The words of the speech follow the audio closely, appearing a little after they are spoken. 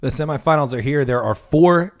The semifinals are here. There are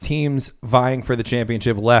 4 teams vying for the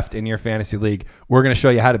championship left in your fantasy league. We're going to show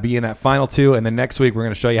you how to be in that final 2, and then next week we're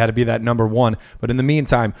going to show you how to be that number 1. But in the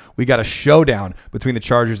meantime, we got a showdown between the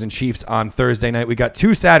Chargers and Chiefs on Thursday night. We got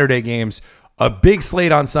 2 Saturday games, a big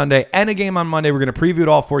slate on Sunday, and a game on Monday. We're going to preview it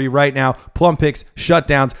all for you right now. Plum picks,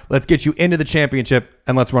 shutdowns. Let's get you into the championship,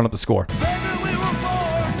 and let's run up the score.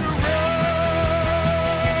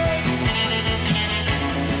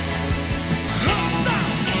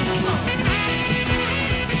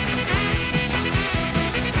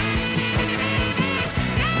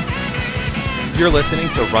 You're listening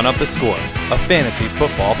to Run Up the Score, a fantasy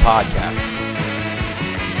football podcast.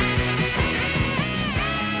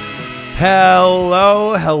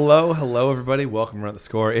 Hello, everybody. Welcome to Run Up the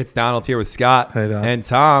Score. It's Donald here with Scott and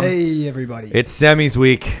Tom. Hey, everybody. It's semis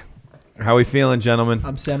week. How we feeling, gentlemen?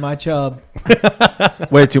 I'm semi-chub.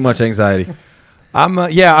 Way too much anxiety.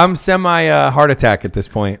 I'm semi heart attack at this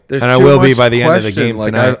point, There's and I too will be much by the end of the question. game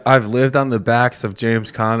like tonight. I've lived on the backs of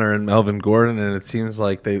James Conner and Melvin Gordon, and it seems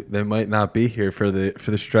like they might not be here for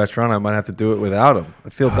the stretch run. I might have to do it without them. I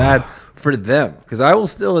feel bad for them because I will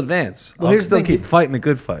still advance. Well, I'll here's the still thing. keep fighting the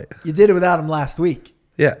good fight. You did it without him last week.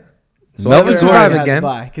 Yeah. So Melvin Melvin's Gordon alive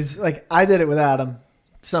again. Because I did it without him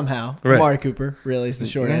somehow. Right. Amari Cooper really is the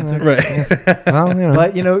short answer. Right.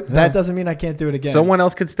 But, that doesn't mean I can't do it again. Someone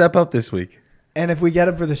else could step up this week. And if we get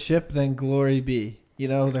him for the ship, then glory be.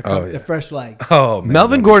 The fresh legs. Oh, man,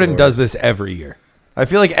 Melvin Gordon does glorious. this every year. I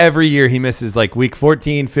feel like every year he misses like week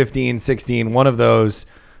 14, 15, 16, one of those,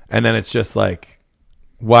 and then it's just like,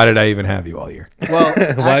 why did I even have you all year? Well,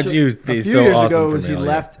 Why'd you a be few so years awesome ago for was me he all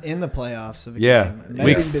year? left in the playoffs of a Yeah, game. It might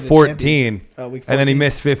week even be the 14, championship. Week 14. and then he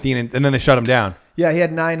missed 15, and then they shut him down. Yeah, he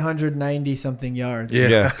had 990 something yards.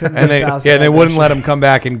 Yeah, Couldn't and make thousand they yard wouldn't rush. let him come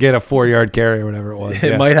back and get a 4-yard carry or whatever it was.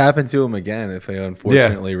 It Yeah. might happen to him again if he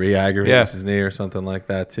unfortunately re-aggravates Yeah. his knee or something like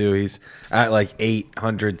that too. He's at like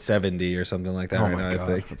 870 or something like that Oh right my now, god,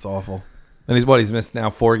 I think. that's awful. And he's missed now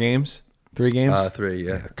 4 games, 3 games. 3,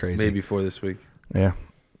 yeah. Crazy. Maybe 4 this week. Yeah,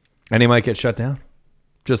 and he might get shut down,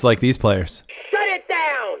 just like these players. Shut it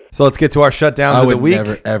down! So let's get to our shutdowns I of the would week.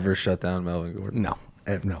 never ever shut down Melvin Gordon. No,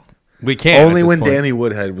 Ever. no, we can't. Only at this when point. Danny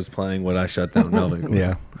Woodhead was playing would I shut down Melvin Gordon.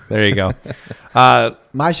 Yeah, there you go.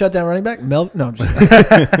 My shutdown running back? No, I'm just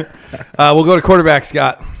kidding. We'll go to quarterback,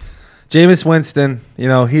 Scott. Jameis Winston,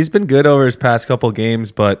 he's been good over his past couple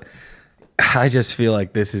games, but I just feel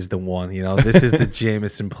like this is the one. This is the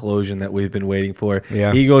Jameis implosion that we've been waiting for.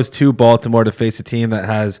 Yeah. He goes to Baltimore to face a team that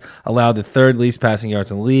has allowed the 3rd least passing yards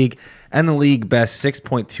in the league and the league best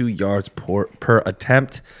 6.2 yards per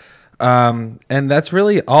attempt. And that's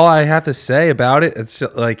really all I have to say about it. It's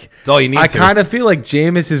just like It's all you need I to. kind of feel like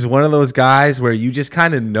Jameis is one of those guys where you just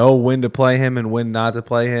kind of know when to play him and when not to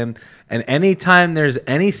play him. And anytime there's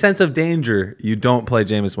any sense of danger, you don't play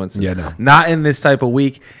Jameis Winston. Yeah, no. Not in this type of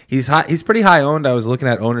week. He's pretty high owned. I was looking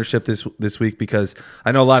at ownership this week because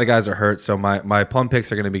I know a lot of guys are hurt. So my plum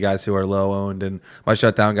picks are going to be guys who are low owned, and my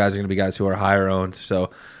shutdown guys are going to be guys who are higher owned. So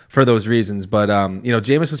for those reasons, but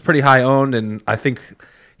Jameis was pretty high owned, and I think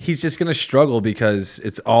he's just going to struggle because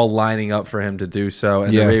it's all lining up for him to do so.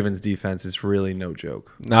 And Yeah. the Ravens defense is really no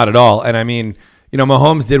joke. Not at all. And I mean,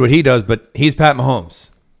 Mahomes did what he does, but he's Pat Mahomes.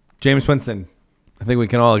 Jameis Winston, I think we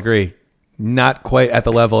can all agree, not quite at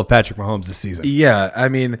the level of Patrick Mahomes this season. Yeah, I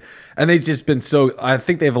mean, and they've just been I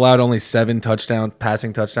think they've allowed only 7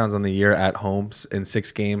 passing touchdowns on the year at home in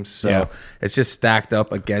 6 games. So Yeah. it's just stacked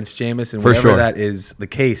up against Jameis. And For whenever sure. that is the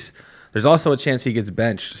case, there's also a chance he gets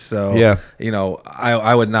benched. So, Yeah.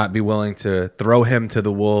 I would not be willing to throw him to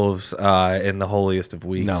the Wolves in the holiest of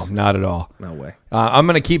weeks. No, not at all. No way. I'm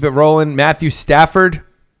going to keep it rolling. Matthew Stafford.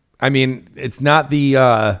 I mean, it's not the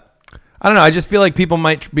I don't know. I just feel like people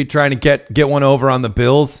might be trying to get one over on the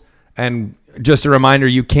Bills. And just a reminder,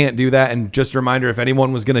 you can't do that. And just a reminder, if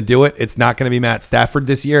anyone was going to do it, it's not going to be Matt Stafford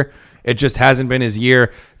this year. It just hasn't been his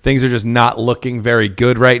year. Things are just not looking very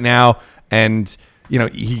good right now. And,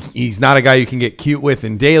 he's not a guy you can get cute with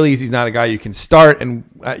in dailies. He's not a guy you can start. And,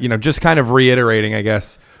 just kind of reiterating, I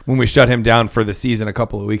guess, when we shut him down for the season a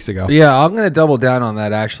couple of weeks ago. Yeah, I'm going to double down on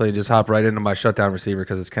that actually and just hop right into my shutdown receiver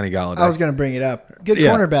because it's Kenny Galladay. I was going to bring it up. Good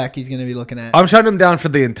Yeah. cornerback he's going to be looking at. I'm shutting him down for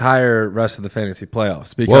the entire rest of the fantasy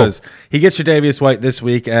playoffs because he gets Tre'Davious White this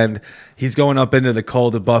week and he's going up into the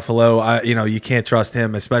cold of Buffalo. You can't trust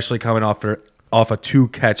him, especially coming off off a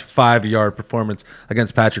 2-catch, 5-yard performance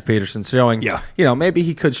against Patrick Peterson, showing, maybe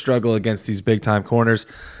he could struggle against these big-time corners.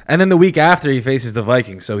 And then the week after, he faces the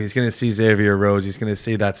Vikings, so he's going to see Xavier Rhodes. He's going to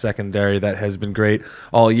see that secondary that has been great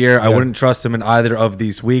all year. I wouldn't trust him in either of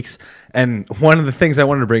these weeks. And one of the things I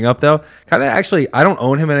wanted to bring up, though, I don't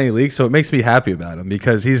own him in any league, so it makes me happy about him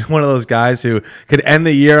because he's one of those guys who could end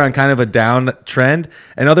the year on kind of a down trend,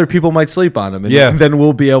 and other people might sleep on him. And then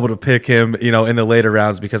we'll be able to pick him, in the later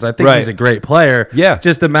rounds because I think he's a great player. Yeah.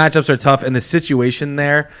 Just the matchups are tough, and the situation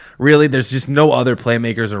there, really, there's just no other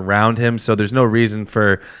playmakers around him, so there's no reason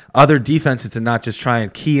for other defenses to not just try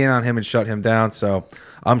and key in on him and shut him down. So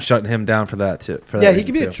I'm shutting him down for that too. He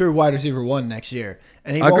could be a true wide receiver 1 next year,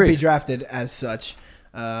 and he won't be drafted as such.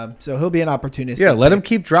 So he'll be an opportunist. Yeah, let him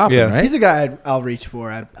keep dropping. Yeah. Right? He's a guy I'll reach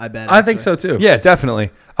for. I bet. I think so too. Yeah,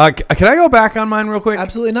 definitely. Can I go back on mine real quick?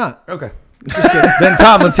 Absolutely not. Okay. Then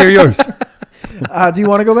Tom, let's hear yours. Do you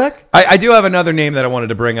want to go back? I do have another name that I wanted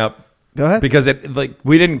to bring up. Go ahead. Because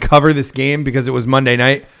we didn't cover this game because it was Monday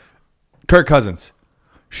night. Kirk Cousins.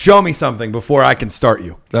 Show me something before I can start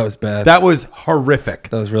you. That was bad. That was horrific.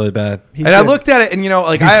 That was really bad. I looked at it and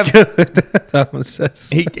That one says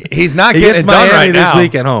he's not he getting gets it done Miami right this now.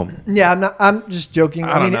 week at home. Yeah, I'm just joking.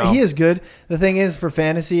 I mean, know. he is good. The thing is, for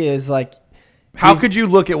fantasy, is like, How could you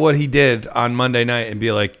look at what he did on Monday night and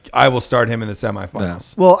be like, I will start him in the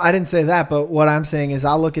semifinals? well, I didn't say that, but what I'm saying is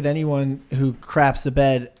I'll look at anyone who craps the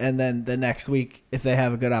bed, and then the next week, if they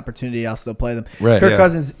have a good opportunity, I'll still play them. Right, Kirk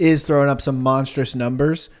Cousins is throwing up some monstrous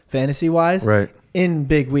numbers, fantasy-wise, in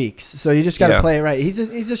big weeks. So you just got to play it right. He's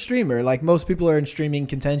a streamer. Like most people are in streaming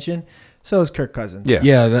contention. So is Kirk Cousins.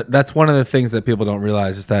 Yeah. That's one of the things that people don't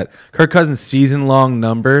realize is that Kirk Cousins' season-long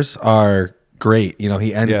numbers are great.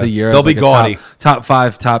 He ends the year as They'll be gaudy. Top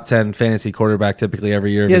 5, top 10 fantasy quarterback typically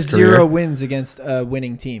every year of He has his career. 0 wins against a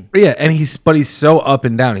winning team. Yeah, and he's so up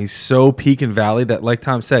and down. He's so peak and valley that, like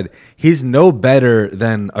Tom said, he's no better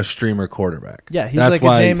than a streamer quarterback. Yeah, he's That's like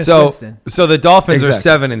why, a Jameis Winston. So the Dolphins are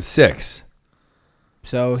Exactly. 7-6.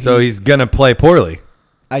 So he's gonna play poorly.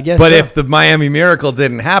 I guess. But so. if the Miami Miracle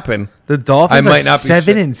didn't happen, the Dolphins I might not be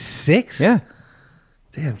 7-6. yeah,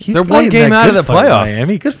 Damn, keep they're one fighting game that out of good the fight, playoffs.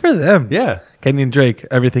 Miami, good for them. yeah, Kenyon Drake,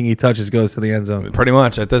 everything he touches goes to the end zone. pretty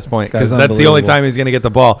much at this point because Guy's that's the only unbelievable. time he's gonna get the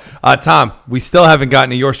ball. Tom, we still haven't gotten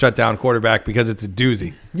to your shutdown quarterback because it's a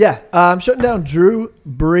doozy. Yeah, I'm shutting down Drew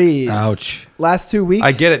Brees. Ouch. Last 2 weeks.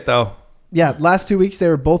 I get it though. Yeah, last 2 weeks they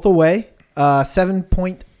were both away.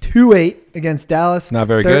 7.28 against Dallas. Not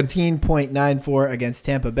very good. 13.94 against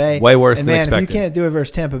Tampa Bay. Way worse and than man, expected. If you can't do it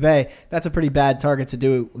versus Tampa Bay, that's a pretty bad target to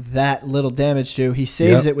do that little damage to. He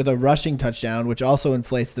saves it with a rushing touchdown, which also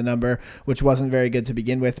inflates the number, which wasn't very good to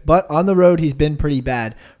begin with. But on the road, he's been pretty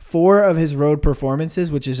bad. 4 of his road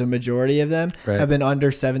performances, which is a majority of them, have been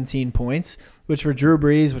under 17 points, which for Drew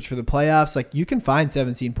Brees, which for the playoffs, like you can find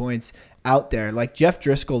 17 points out there. Like Jeff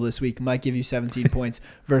Driscoll this week might give you 17 points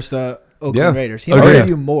versus the Oakland Raiders. He might give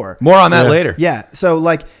you more. More on that later. Yeah. So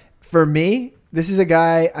like for me, this is a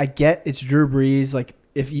guy I get. It's Drew Brees. Like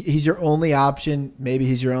if he's your only option, maybe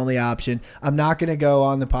he's your only option. I'm not going to go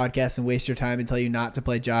on the podcast and waste your time and tell you not to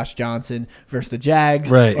play Josh Johnson versus the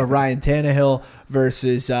Jags or Ryan Tannehill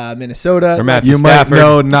versus Minnesota. Or Matthew You Stafford. might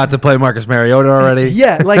know not to play Marcus Mariota already.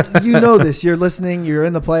 Yeah, like you know this. You're listening. You're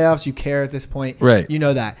in the playoffs. You care at this point. Right. You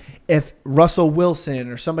know that. If Russell Wilson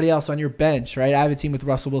or somebody else on your bench, right? I have a team with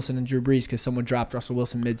Russell Wilson and Drew Brees because someone dropped Russell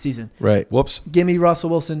Wilson midseason. Right. Whoops. Give me Russell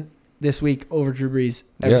Wilson this week over Drew Brees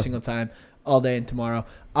every single time, all day and tomorrow.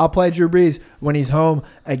 I'll play Drew Brees when he's home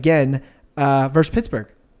again versus Pittsburgh.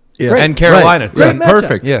 Yeah. Great. And Carolina. Right. too. Great matchup.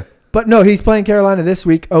 Perfect. Yeah. But no, he's playing Carolina this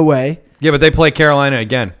week away. Yeah, but they play Carolina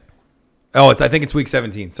again. Oh, I think it's week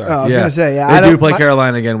 17. Sorry. Oh, I was going to say, They do play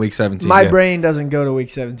Carolina again week 17. My brain doesn't go to week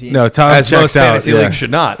 17. No, Tom As checks most out. fantasy leagues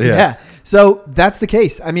should not. Yeah. So that's the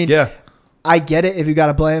case. I mean, Yeah. I get it. If you got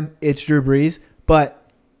to play him, it's Drew Brees. But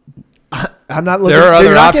I'm not looking. There are other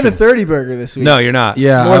you're not getting a options. 30 burger this week. No, you're not.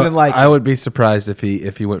 Yeah, More than likely. I would be surprised if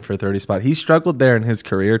he went for a 30 spot. He struggled there in his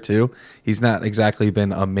career too. He's not exactly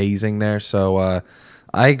been amazing there. So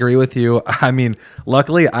I agree with you. I mean,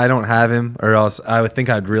 luckily I don't have him, or else I would think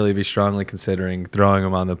I'd really be strongly considering throwing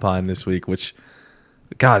him on the pine this week. Which,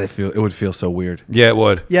 God, it would feel so weird. Yeah, it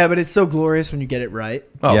would. Yeah, but it's so glorious when you get it right.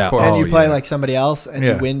 Oh, Yeah. of course. And you play yeah. like somebody else and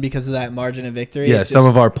Yeah. you win because of that margin of victory. Yeah, It's some just-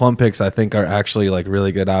 of our plum picks I think are actually like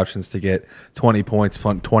really good options to get 20 points,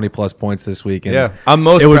 20 plus points this week. And Yeah. I'm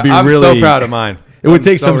I'm so proud of mine. It would I'm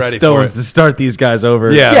take so some ready for stones it. to start these guys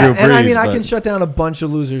over. Yeah. Yeah, Drew and I Brees, mean, I but- can shut down a bunch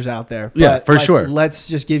of losers out there. But Yeah, for like, sure. Let's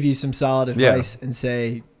just give you some solid Yeah. advice and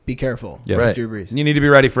say be careful. Yeah. with Right. Drew Brees. You need to be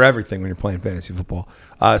ready for everything when you're playing fantasy football.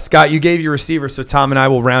 Scott, you gave your receiver, so Tom and I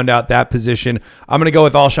will round out that position. I'm going to go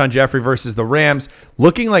with Alshon Jeffrey versus the Rams.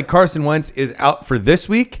 Looking like Carson Wentz is out for this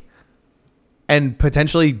week and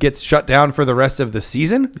potentially gets shut down for the rest of the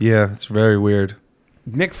season. Yeah, it's very weird.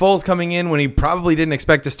 Nick Foles coming in when he probably didn't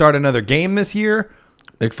expect to start another game this year.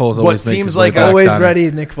 Nick Foles always What makes seems his way like back, Always Donnie.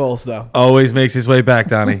 ready, Nick Foles, though. Always makes his way back,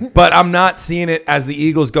 Donnie. But I'm not seeing it as the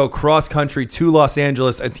Eagles go cross country to Los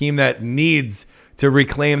Angeles, a team that needs to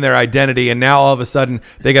reclaim their identity. And now all of a sudden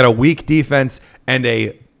they got a weak defense and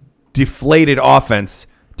a deflated offense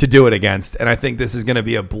to do it against. And I think this is going to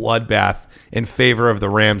be a bloodbath in favor of the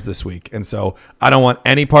Rams this week. And so I don't want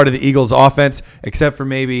any part of the Eagles offense except for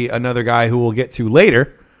maybe another guy who we'll get to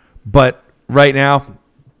later. But right now,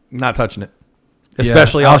 not touching it.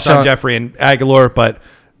 Especially Alshon Jeffrey and Aguilar, but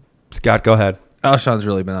Scott, go ahead. Alshon's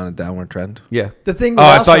really been on a downward trend. Yeah. The thing Oh, with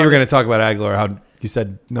I thought you Alshon- were going to talk about Aguilar, how you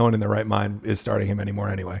said no one in their right mind is starting him anymore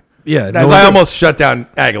anyway. Yeah, That's Because no I one- almost shut down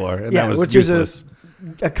Aguilar, and that was which useless.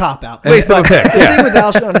 is a cop out. Waste of a pick. The thing with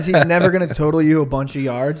Alshon is he's never going to total you a bunch of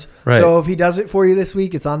yards. Right. So if he does it for you this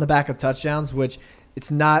week, it's on the back of touchdowns, which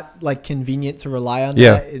it's not like convenient to rely on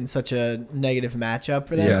Yeah. that in such a negative matchup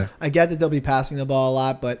for them. Yeah. I get that they'll be passing the ball a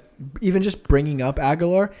lot, but even just bringing up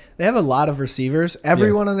Aguilar, they have a lot of receivers.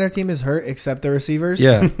 Everyone on their team is hurt except the receivers.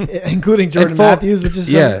 Yeah. Including Jordan full- Matthews, which is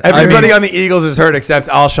Yeah. Everybody on the Eagles is hurt except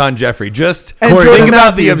Alshon Jeffrey. Just And Corey, Jordan think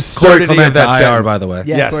about the Matthews. absurdity Corey of that Clement to IR, sentence. by the way.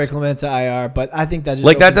 Yeah, Yes. Corey Clement to IR, but I think that just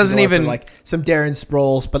Like, that opens the doesn't door for, even- like some Darren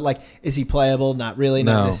Sproles, but like, is he playable? Not really,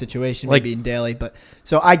 not in No. this situation. Like- Maybe in daily, but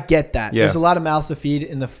so I get that. Yeah. There's a lot of mouths to feed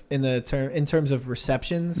in terms of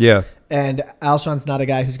receptions. Yeah. And Alshon's not a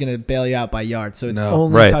guy who's going to bail you out by yards, so it's No.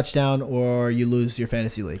 only Right. touchdown or you lose your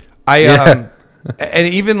fantasy league. And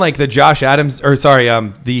even like the Josh Adams,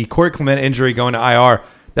 the Corey Clement injury going to IR,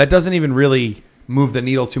 that doesn't even really move the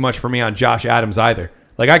needle too much for me on Josh Adams either.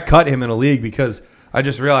 Like, I cut him in a league because I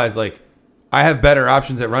just realized, like, I have better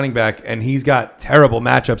options at running back, and he's got terrible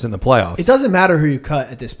matchups in the playoffs. It doesn't matter who you cut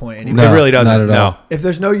at this point anymore. No. It really doesn't. not at all. No. If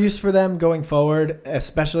there's no use for them going forward,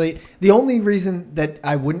 especially the only reason that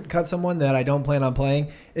I wouldn't cut someone that I don't plan on playing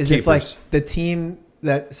is if like Keepers. the team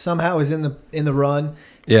that somehow is in the run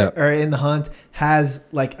Yeah. or in the hunt has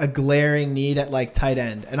like a glaring need at like tight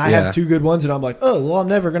end, and I Yeah. have two good ones, and I'm like, oh well, I'm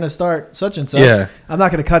never gonna start such and such. Yeah. I'm not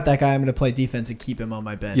gonna cut that guy. I'm gonna play defense and keep him on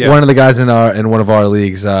my bench. Yeah. One of the guys in one of our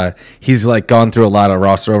leagues, he's like gone through a lot of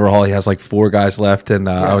roster overhaul. He has like 4 guys left, and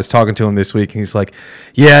I was talking to him this week, and he's like,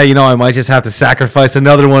 "Yeah, I might just have to sacrifice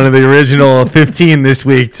another one of the original 15 this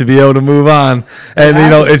week to be able to move on." And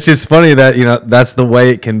it's just funny that that's the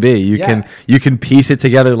way it can be. You can piece it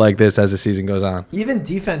together like this as the season goes on. Even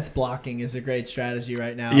defense blocking is a great strategy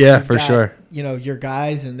right now. Yeah, You've for got, sure. Your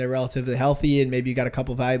guys and they're relatively healthy, and maybe you got a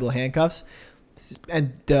couple valuable handcuffs.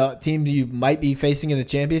 And the team you might be facing in the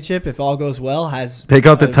championship, if all goes well, has Pick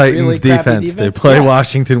up the a Titans really crappy defense. They play Yeah.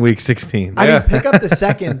 Washington week 16. I Yeah. mean, pick up the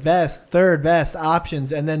second best, third best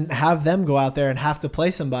options, and then have them go out there and have to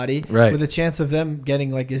play somebody Right. with a chance of them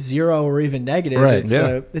getting like a 0 or even negative. Right,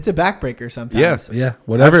 It's a backbreaker sometimes. Yeah,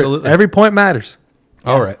 whatever. Absolutely. Every point matters.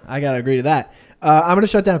 All right. I gotta agree to that. I'm gonna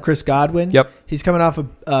shut down Chris Godwin. Yep. He's coming off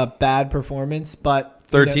a bad performance, but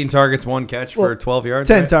 13 targets, 1 catch for 12 yards.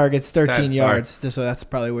 10 right? targets, 13 10, sorry. yards. So that's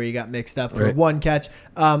probably where you got mixed up for Right. 1 catch.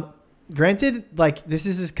 Granted, like this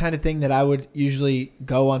is this kind of thing that I would usually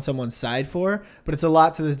go on someone's side for, but it's a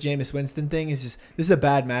lot to this Jameis Winston thing. It's just this is a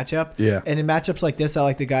bad matchup. Yeah. And in matchups like this, I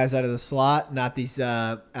like the guys out of the slot, not these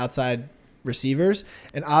outside receivers.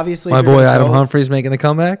 And obviously, My if you're boy gonna Adam go- Humphries making the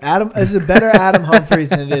comeback. Adam is a better Adam Humphries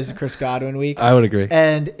than it is Chris Godwin week. I would agree.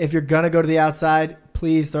 And if you're gonna go to the outside,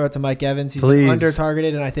 please throw it to Mike Evans. He's Please. under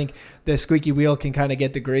targeted, and I think the squeaky wheel can kind of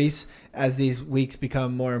get the grease as these weeks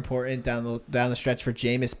become more important down the stretch for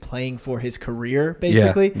Jameis playing for his career,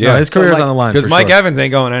 basically. Yeah, his career's So, on the line Because for Mike sure. Evans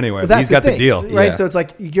ain't going anywhere. But that's He's got the thing, deal. right? Yeah. So it's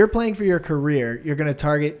like you're playing for your career. You're going to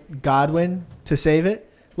target Godwin to save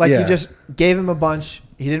it. Like Yeah. you just gave him a bunch.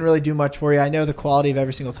 He didn't really do much for you. I know the quality of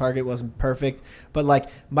every single target wasn't perfect, but like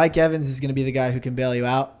Mike Evans is going to be the guy who can bail you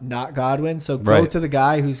out, not Godwin. So go Right. to the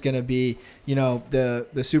guy who's going to be, the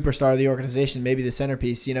superstar of the organization, maybe the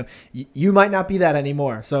centerpiece. You might not be that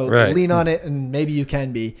anymore. So Right. lean on it, and maybe you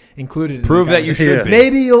can be included. In Prove the that you conversation. should be.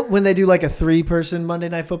 Maybe when they do like a 3-person Monday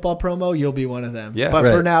Night Football promo, you'll be one of them. Yeah. But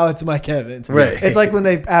Right. for now, it's Mike Evans. Right. It's like when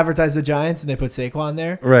they advertise the Giants and they put Saquon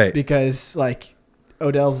there. Right. Because like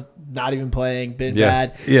Odell's not even playing, been Yeah.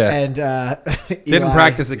 bad. Yeah. And Didn't Eli-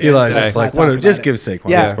 practice again Eli's today. just like, Let's not talk just about give it. Saquon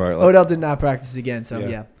Yeah, this part. Odell did not practice again, so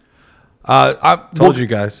Yeah. yeah. Told you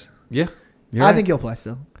guys. Yeah. I think he'll play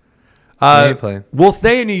still. He ain't playing. We'll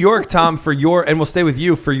stay in New York, Tom, and we'll stay with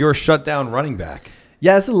you for your shutdown running back.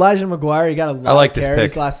 Yeah, it's Elijah McGuire. He got a lot like of this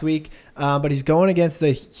carries pick. last week, but he's going against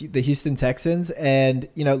the Houston Texans. And,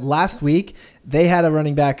 last week they had a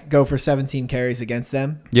running back go for 17 carries against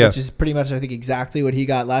them, Yeah. which is pretty much, I think, exactly what he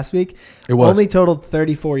got last week. It was. Only totaled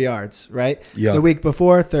 34 yards, right? Yeah. The week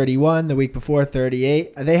before, 31. The week before,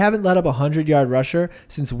 38. They haven't let up a 100-yard rusher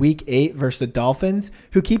since week 8 versus the Dolphins,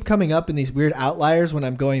 who keep coming up in these weird outliers when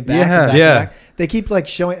I'm going back. Yeah. and back Yeah. and back. They keep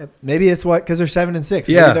showing. Maybe it's because they're 7-6.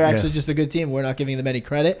 Yeah. Maybe they're Yeah. actually just a good team. We're not giving them any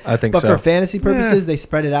credit. I think but so. for fantasy purposes, they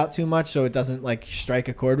spread it out too much, so it doesn't strike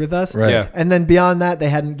a chord with us. Right. Yeah. And then beyond that, they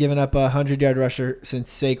hadn't given up a 100-yard rusher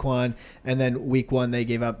since Saquon. And then week 1, they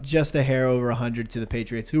gave up just a hair over 100 to the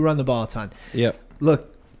Patriots, who run the ball a ton. Yep.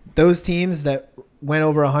 Look, those teams that went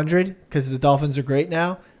over 100, because the Dolphins are great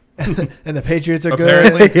now, and the Patriots are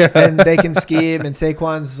Apparently. good, and they can scheme, and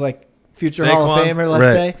Saquon's future Hall of Saquon. Famer,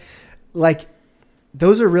 let's say.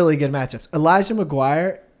 Those are really good matchups.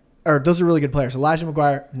 Those are really good players. Elijah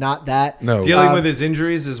McGuire, not that. No. Dealing with his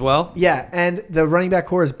injuries as well. Yeah, and the running back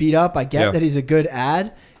core is beat up. I get Yeah. that he's a good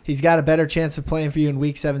ad. He's got a better chance of playing for you in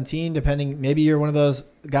week 17, depending. Maybe you're one of those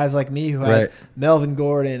guys like me who has Right. Melvin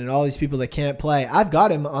Gordon and all these people that can't play. I've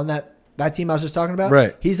got him on that team I was just talking about.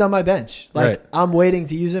 Right. He's on my bench. Right. I'm waiting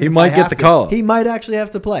to use him. He if might I get have the to. call. He might actually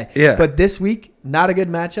have to play. Yeah. But this week, not a good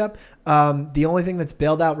matchup. The only thing that's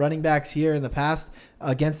bailed out running backs here in the past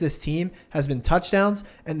against this team has been touchdowns,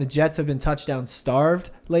 and the Jets have been touchdown starved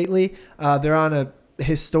lately. They're on a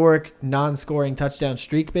historic non-scoring touchdown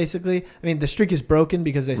streak, basically. I mean, the streak is broken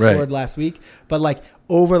because they Right. scored last week, but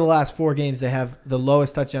over the last 4 games, they have the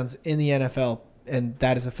lowest touchdowns in the NFL, and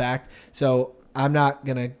that is a fact. So I'm not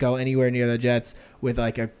going to go anywhere near the Jets with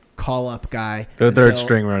a call-up guy. Their third until-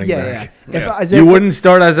 string running back. Yeah. If Yeah. Isaiah You wouldn't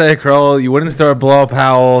start Isaiah Crowell. You wouldn't start Bilal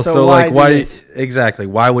Powell. So So, why why? do this? Exactly.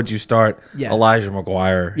 Why would you start Yeah. Elijah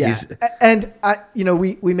McGuire? Yeah, He's, and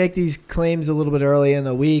we make these claims a little bit early in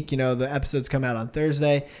the week. The episodes come out on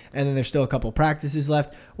Thursday, and then there's still a couple practices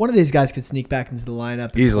left. One of these guys could sneak back into the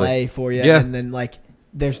lineup and Easily. play for you, Yeah. and then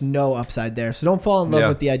there's no upside there. So don't fall in love Yeah.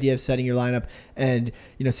 with the idea of setting your lineup and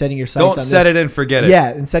setting your sights on Don't this. set it and forget it. Yeah,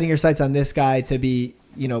 and setting your sights on this guy to be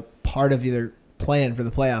part of either plan for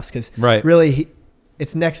the playoffs, because Right. really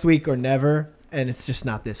it's next week or never, and it's just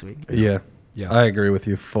not this week. yeah. Yeah. I agree with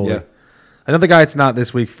you fully. Yeah. Another guy it's not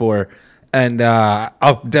this week for, and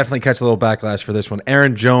I'll definitely catch a little backlash for this one.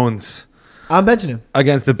 Aaron Jones I'm benching him.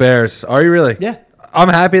 against the Bears. Are you really? Yeah. I'm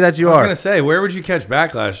happy that you I was are. going to say, where would you catch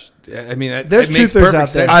backlash? I mean, There's it makes truthers perfect out there.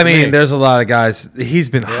 sense. I to me. mean, there's a lot of guys. He's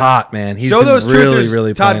been hot, man. He's Show been those really, truthers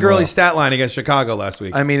really Todd playing Gurley's well. stat line against Chicago last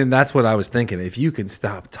week. I mean, and that's what I was thinking. If you can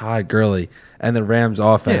stop Todd Gurley and the Rams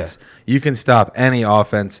offense, you can stop any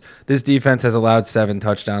offense. This defense has allowed 7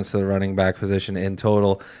 touchdowns to the running back position in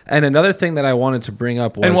total. And another thing that I wanted to bring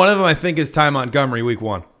up was, and one of them, I think, is Ty Montgomery week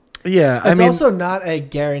 1. yeah, It's also not a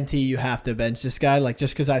guarantee you have to bench this guy.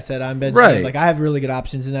 Just because I said I'm benching Right. him. I have really good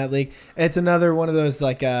options in that league. And it's another one of those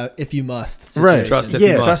if you must Right. situations. Trust if Yeah.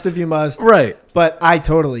 you must. Trust if you must. right. But I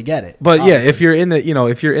totally get it. But yeah, obviously. if you're in the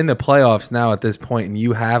if you're in the playoffs now at this point and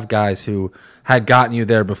you have guys who had gotten you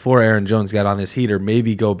there before Aaron Jones got on this heater,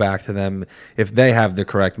 maybe go back to them if they have the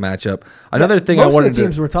correct matchup. Another thing I most wanted of the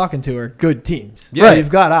teams to we're talking to are good teams. Yeah. Right. You've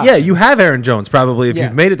got options. yeah, you have Aaron Jones probably if Yeah.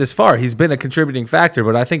 you've made it this far. He's been a contributing factor,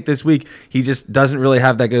 but I think this week he just doesn't really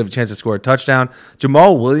have that good of a chance to score a touchdown.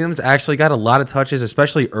 Jamal Williams actually got a lot of touches,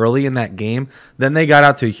 especially early in that game. Then they got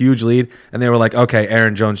out to a huge lead, and they were like, okay,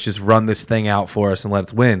 Aaron Jones, just run this thing out for us and let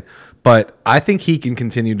us win. But I think he can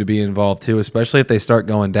continue to be involved too, especially if they start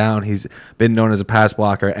going down. He's been known as a pass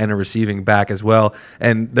blocker and a receiving back as well.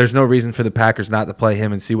 And there's no reason for the Packers not to play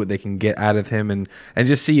him and see what they can get out of him and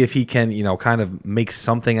just see if he can, kind of make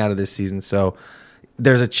something out of this season. So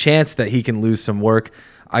there's a chance that he can lose some work.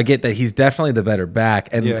 I get that he's definitely the better back.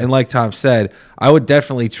 And, Yeah. and like Tom said, I would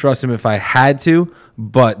definitely trust him if I had to,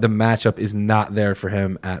 but the matchup is not there for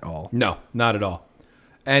him at all. No, not at all.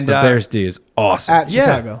 And The Bears D is awesome. At Yeah.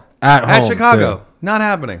 Chicago. At home, Chicago, too. not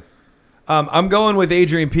happening. I'm going with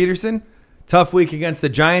Adrian Peterson. Tough week against the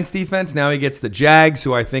Giants defense. Now he gets the Jags,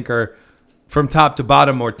 who I think are from top to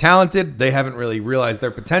bottom more talented. They haven't really realized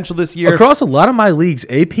their potential this year. Across a lot of my leagues,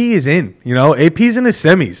 AP is in. AP's in the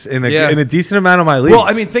semis in a decent amount of my leagues. Well,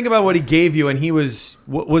 I mean, think about what he gave you, and he was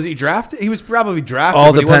he drafted? He was probably drafted.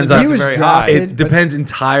 All but depends he on- wasn't He was very drafted. high. it depends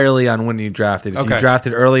entirely on when you drafted. If Okay. you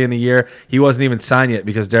drafted early in the year, he wasn't even signed yet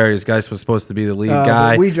because Darius Geis was supposed to be the lead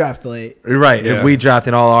guy. But we draft late. Right, Yeah. and we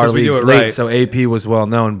drafted all our 'Cause we do leagues it late, right. so AP was well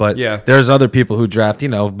known. But Yeah. there's other people who draft,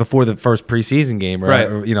 before the first preseason game, Right.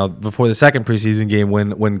 or before the second preseason game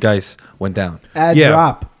when Geis went down. Add Yeah.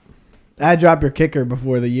 drop. Add drop your kicker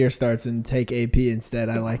before the year starts and take AP instead.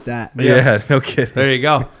 I like that. Yeah, no kidding. There you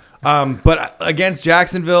go. But against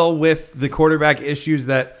Jacksonville, with the quarterback issues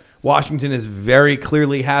that Washington is very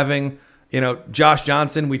clearly having, Josh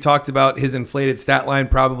Johnson, we talked about his inflated stat line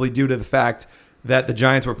probably due to the fact that the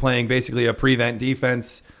Giants were playing basically a prevent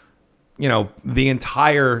defense, the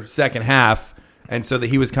entire second half. And so that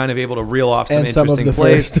he was kind of able to reel off some interesting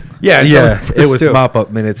plays. Yeah, it was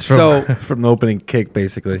mop-up minutes from the opening kick,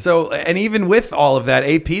 basically. So, and even with all of that,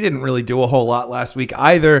 AP didn't really do a whole lot last week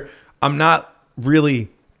either. I'm not really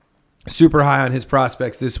super high on his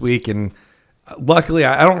prospects this week, and luckily,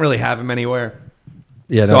 I don't really have him anywhere.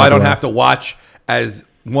 Yeah, so I don't have to watch as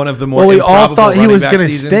one of the more. Well, we all thought he was going to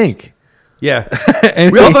stink. Yeah,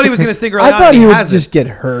 we all thought he was going to stink early on. I thought he would hasn't. just get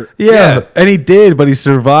hurt. Yeah, and he did, but he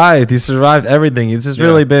survived. He survived everything. It's just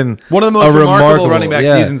really been one of the most remarkable running back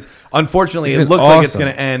seasons. Unfortunately, it looks like it's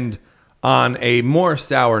going to end on a more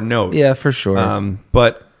sour note. Yeah, for sure.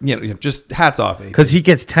 But just hats off. Because he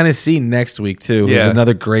gets Tennessee next week too. Who's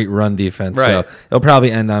another great run defense. Right. So it'll probably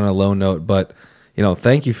end on a low note, but.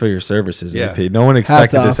 Thank you for your services, Yeah. AP. No one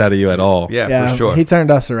expected this out of you at all. Yeah, for sure. He turned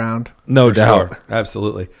us around. No doubt. Sure.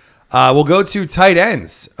 Absolutely. We'll go to tight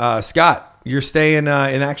ends. Scott, you're staying in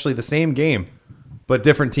actually the same game, but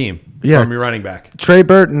different team from your running back. Trey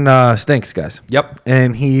Burton stinks, guys. Yep.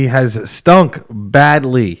 And he has stunk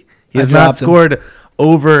badly. He has not scored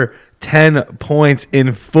over 10 points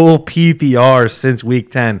in full PPR since week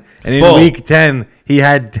 10. And in week 10, he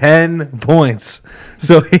had 10 points.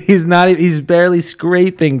 So he's barely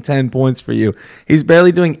scraping 10 points for you. He's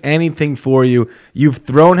barely doing anything for you. You've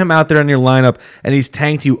thrown him out there in your lineup, and he's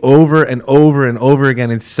tanked you over and over and over again.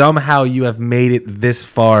 And somehow you have made it this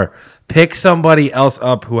far. Pick somebody else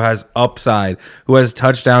up who has upside, who has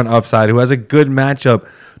touchdown upside, who has a good matchup.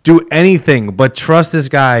 Do anything but trust this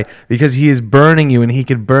guy because he is burning you and he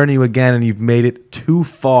could burn you again, and you've made it too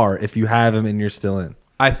far if you have him and you're still in.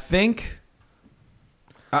 I think,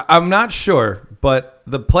 I'm not sure, but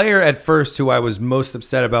the player at first who I was most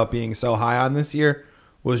upset about being so high on this year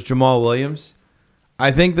was Jamal Williams.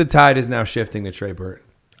 I think the tide is now shifting to Trey Burton.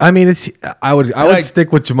 I mean, I would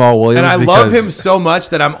stick with Jamal Williams. And I love him so much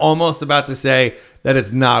that I'm almost about to say that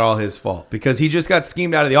it's not all his fault because he just got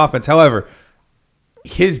schemed out of the offense. However,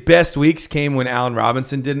 his best weeks came when Allen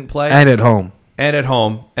Robinson didn't play. And at home.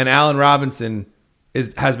 And Allen Robinson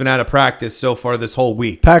has been out of practice so far this whole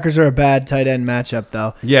week. Packers are a bad tight end matchup,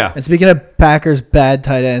 though. Yeah. And speaking of Packers bad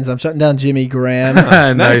tight ends, I'm shutting down Jimmy Graham.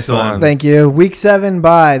 Nice one. Thank you. Week 7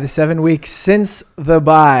 bye. The 7 weeks since the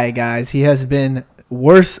bye, guys. He has been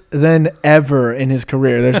worse than ever in his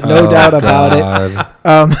career. There's no doubt about it.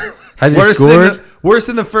 Has he scored? Worse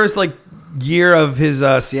than the first year of his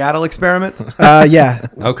Seattle experiment? Yeah.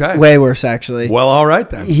 Okay. Way worse, actually. Well, all right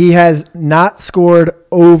then. He has not scored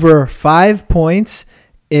over 5 points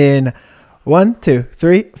in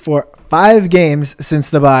 5 games since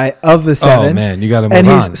the bye of the 7. Oh, man, you got to move and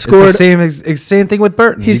on. He's scored, it's the same thing with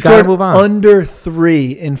Burton. He scored under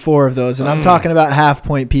 3 in 4 of those, and I'm talking about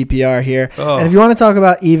half-point PPR here. Oh. And if you want to talk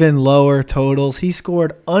about even lower totals, he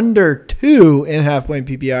scored under 2 in half-point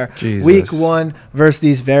PPR Jesus. Week 1 versus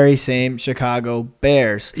these very same Chicago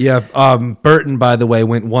Bears. Yeah, Burton, by the way,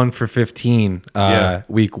 went 1 for 15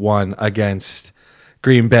 Week 1 against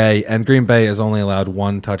Green Bay, and Green Bay has only allowed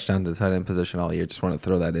 1 touchdown to the tight end position all year. Just want to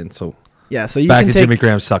throw that in. So you back can to Jimmy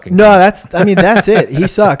Graham sucking. No, that's it. He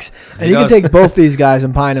sucks, and you can take both these guys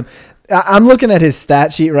and pine him. I'm looking at his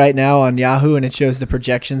stat sheet right now on Yahoo, and it shows the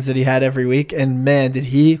projections that he had every week. And man, did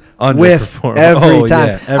he whiff every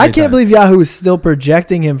time! I can't believe Yahoo is still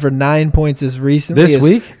projecting him for 9 points as recently this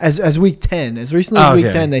week as week 10. As recently as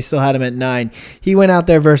week 10, they still had him at 9. He went out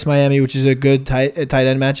there versus Miami, which is a good tight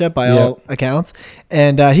end matchup by all accounts,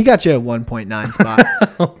 and he got you a 1.9 spot.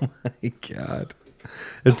 Oh my god.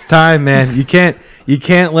 It's time, man. You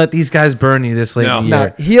can't let these guys burn you this late in the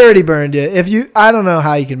year. No, he already burned you. I don't know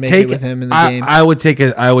how you can make it with him in the game. I would take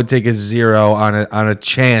a 0 on a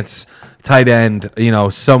chance tight end,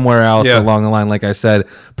 somewhere else along the line. Like I said,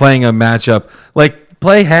 playing a matchup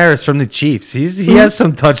play Harris from the Chiefs. He has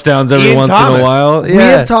some touchdowns every once in a while. We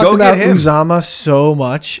have talked about Uzama so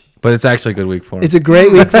much. But it's actually a good week for him. It's a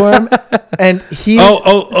great week for him. And he's...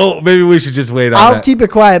 maybe we should just wait on that. I'll keep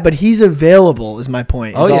it quiet, but he's available is my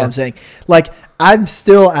point. Is all I'm saying. I'm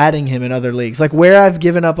still adding him in other leagues. Where I've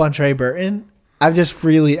given up on Trey Burton, I've just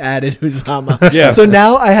freely added Uzama. Yeah. So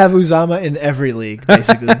now I have Uzama in every league,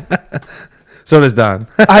 basically. So does Don.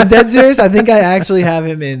 I'm dead serious. I think I actually have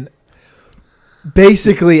him in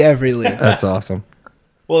basically every league. That's awesome.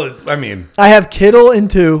 Well, I mean... I have Kittle in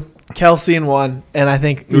 2. Kelsey in 1, and I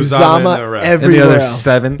think Uzama everywhere and the other else.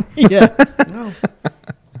 7. Yeah. No.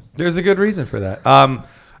 There's a good reason for that. I'm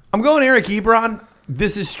going Eric Ebron.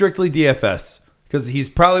 This is strictly DFS because he's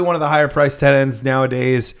probably one of the higher priced tight ends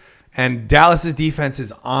nowadays. And Dallas's defense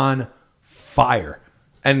is on fire.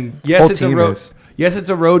 And yes, Whole it's a team road. is. Yes, it's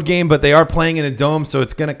a road game, but they are playing in a dome, so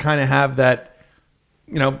it's going to kind of have that,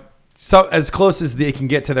 so as close as they can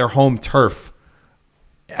get to their home turf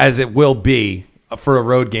as it will be for a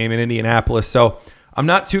road game in Indianapolis. So I'm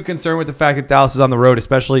not too concerned with the fact that Dallas is on the road,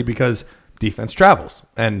 especially because defense travels.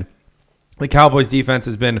 And the Cowboys defense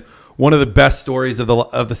has been one of the best stories of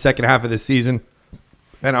the second half of this season.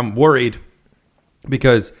 And I'm worried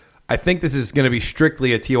because I think this is going to be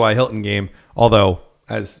strictly a T.Y. Hilton game, although,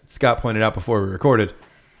 as Scott pointed out before we recorded,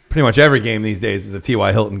 pretty much every game these days is a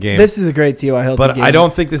T.Y. Hilton game. This is a great T.Y. Hilton But game. I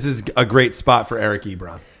don't think this is a great spot for Eric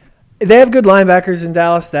Ebron. They have good linebackers in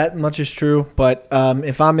Dallas. That much is true. But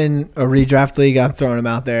if I'm in a redraft league, I'm throwing him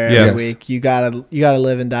out there every week. You gotta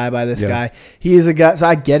live and die by this guy. He is a guy. So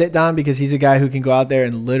I get it, Don, because he's a guy who can go out there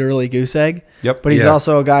and literally goose egg. Yep. But he's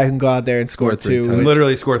also a guy who can go out there and score three two. touchdowns.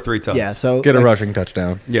 Literally score 3 touchdowns. Yeah. So Get a rushing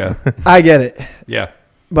touchdown. Yeah. I get it. Yeah.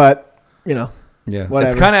 But Yeah. whatever.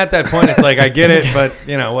 It's kind of at that point. It's like, I get it, but,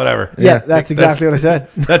 whatever. Yeah, that's exactly what I said.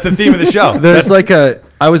 That's the theme of the show. There's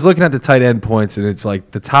I was looking at the tight end points, and it's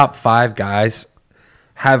like the top 5 guys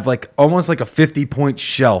have like almost like a 50-point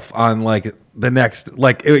shelf on like the next,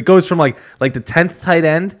 like it goes from like the 10th tight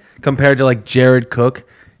end compared to like Jared Cook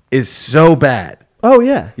is so bad. Oh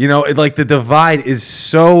yeah. Like the divide is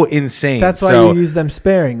so insane. That's why you use them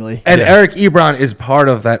sparingly. And Eric Ebron is part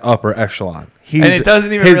of that upper echelon. And it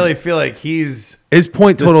doesn't even really feel like he's his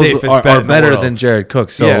point the totals safest bet are in the better world. than Jared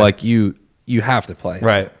Cook. So like you have to play him.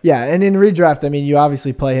 right. Yeah, and in redraft, I mean, you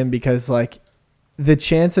obviously play him because like the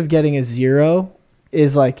chance of getting a 0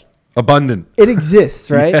 is like Abundant. it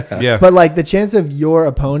exists, right? Yeah. But like the chance of your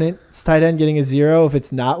opponent's tight end getting a 0, if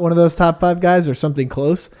it's not one of those top 5 guys or something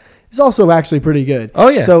close, is also actually pretty good. Oh,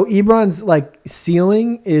 yeah. So Ebron's like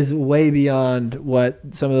ceiling is way beyond what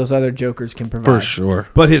some of those other jokers can provide. For sure.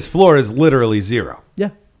 But his floor is literally 0.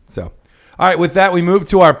 Yeah. So, all right, with that, we move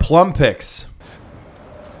to our plum picks.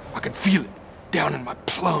 I can feel it down in my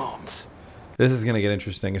plums. This is going to get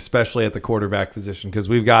interesting, especially at the quarterback position, because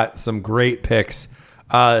we've got some great picks.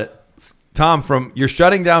 Tom, you're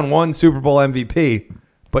shutting down one Super Bowl MVP,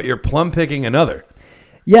 but you're plum picking another.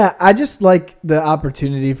 Yeah, I just like the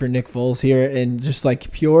opportunity for Nick Foles here and just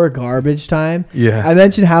like pure garbage time. Yeah. I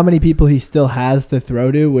mentioned how many people he still has to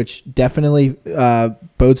throw to, which definitely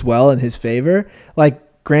bodes well in his favor.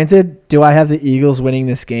 Like, granted, do I have the Eagles winning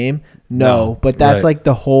this game? No, but that's right. like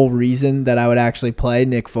the whole reason that I would actually play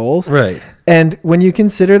Nick Foles. Right. And when you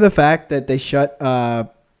consider the fact that they shut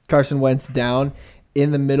Carson Wentz down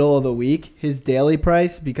in the middle of the week, his daily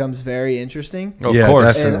price becomes very interesting. Of Yeah,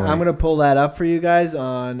 course. definitely. And I'm going to pull that up for you guys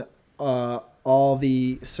on all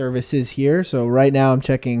the services here. So right now I'm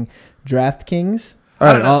checking DraftKings. All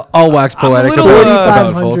right, I'll wax poetic little,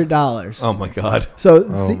 about Foles. $4,500. Oh, my God. So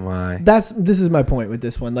Oh see, my. this is my point with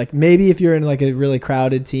this one. Like maybe if you're in like a really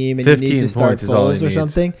crowded team and you need 15 to start points is all he Foles or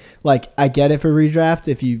needs. something, like I get it for redraft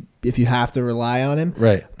if you have to rely on him.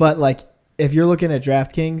 Right. But like if you're looking at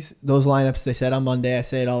DraftKings, those lineups they said on Monday, I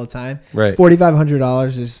say it all the time. Right.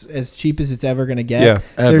 $4,500 is as cheap as it's ever going to get. Yeah,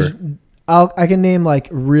 ever. I can name like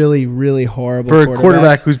really, really horrible For a quarterbacks.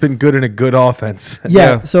 quarterback who's been good in a good offense.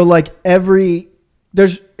 Yeah. So like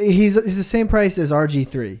he's the same price as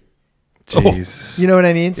RG3. Jeez. You know what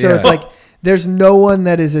I mean? So Yeah. it's like there's no one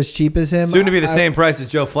that is as cheap as him. Soon to be the same price as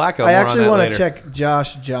Joe Flacco. I More actually on that want later. to check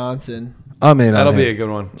Josh Johnson. I'm in. That'll on be it. a good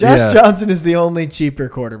one. Josh Yeah. Johnson is the only cheaper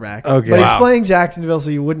quarterback. Okay. But Wow. he's playing Jacksonville, so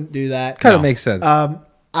you wouldn't do that. Kind of makes sense.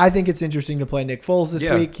 I think it's interesting to play Nick Foles this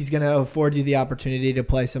Yeah. week. He's going to afford you the opportunity to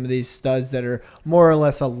play some of these studs that are more or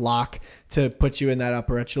less a lock to put you in that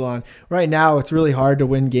upper echelon. Right now, it's really hard to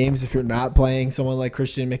win games if you're not playing someone like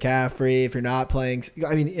Christian McCaffrey, if you're not playing –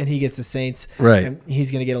 I mean, and he gets the Saints. Right. And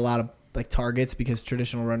he's going to get a lot of like targets because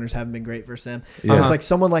traditional runners haven't been great for them. Yeah. So it's like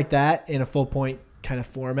someone like that in a full point kind of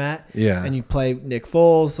format. Yeah. And you play Nick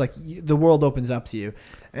Foles, like the world opens up to you.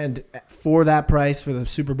 And for that price for the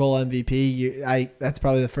Super Bowl MVP, that's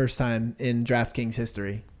probably the first time in DraftKings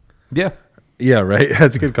history. Yeah. yeah, right.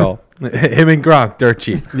 That's a good call. Him and Gronk, dirt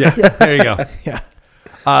cheap. Yeah. There you go.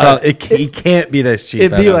 Yeah. He can't be this cheap.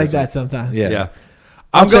 It'd be like honestly. that sometimes. Yeah. Yeah.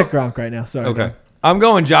 I'll I'm check Gronk right now. Sorry. Okay. I'm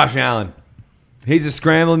going Josh Allen. He's a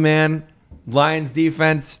scrambling man. Lions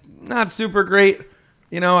defense, not super great.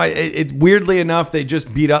 You know, it weirdly enough, they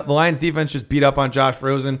just beat up. The Lions defense just beat up on Josh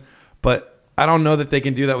Rosen, but I don't know that they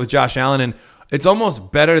can do that with Josh Allen. And it's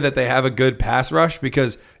almost better that they have a good pass rush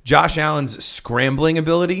because Josh Allen's scrambling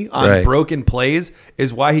ability on Right. broken plays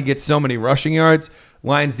is why he gets so many rushing yards.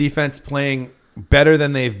 Lions defense playing better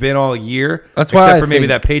than they've been all year. That's why except I for maybe think-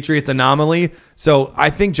 that Patriots anomaly. So I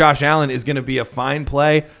think Josh Allen is going to be a fine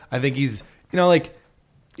play. I think he's,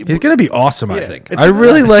 He's going to be awesome, I Yeah, think. it's I a-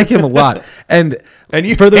 really like him a lot. And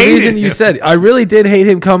you for the hated reason you him. said, I really did hate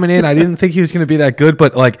him coming in. I didn't think he was going to be that good,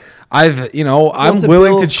 but like I'm it's a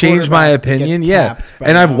willing to Bills change my quarterback that opinion. gets Yeah. capped by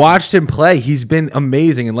And I've now. watched him play. He's been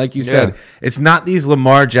amazing. And like you said, it's not these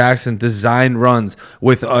Lamar Jackson design runs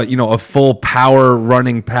with a full power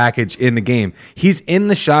running package in the game. He's in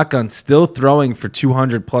the shotgun still throwing for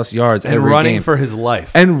 200 plus yards and every running game. for his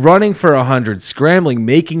life. And running for 100, scrambling,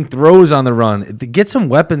 making throws on the run. Get some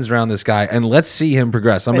weapons around this guy, and let's see him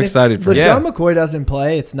progress. I'm And excited if for him. LaShawn McCoy doesn't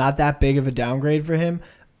play, it's not that big of a downgrade for him.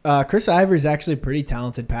 Chris Ivory is actually a pretty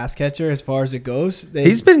talented pass catcher as far as it goes.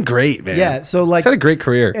 He's been great, man. Yeah, so like he's had a great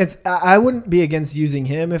career. I wouldn't be against using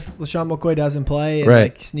him if LaShawn McCoy doesn't play in Right.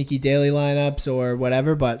 like sneaky daily lineups or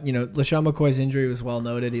whatever. But LaShawn McCoy's injury was well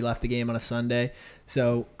noted. He left the game on a Sunday,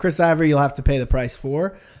 so Chris Ivory you'll have to pay the price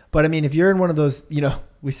for. But I mean, if you're in one of those,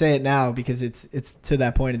 we say it now because it's to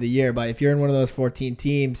that point of the year. But if you're in one of those 14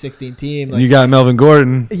 team, 16 team, like, You got Melvin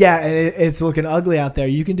Gordon. yeah, and it's looking ugly out there.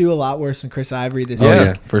 You can do a lot worse than Chris Ivory this Oh, year.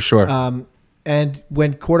 yeah, for sure. And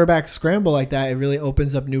when quarterbacks scramble like that, it really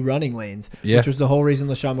opens up new running lanes, Yeah. which was the whole reason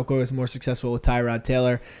LaShawn McCoy was more successful with Tyrod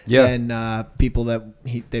Taylor Yeah. than people that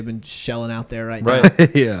they've been shelling out there right now.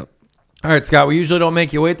 Right. yeah. All right, Scott, we usually don't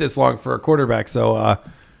make you wait this long for a quarterback, so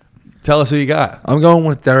tell us who you got. I'm going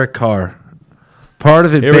with Derek Carr. Part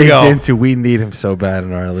of it Here we baked go. into we need him so bad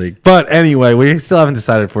in our league. But anyway, we still haven't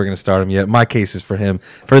decided if we're going to start him yet. My case is for him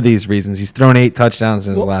for these reasons. He's thrown 8 touchdowns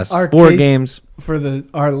in his Well, last our 4 case- games. For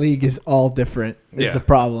our league is all different. Is Yeah. the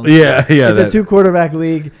problem? Yeah, yeah. It's a 2 quarterback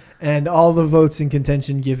league, and all the votes in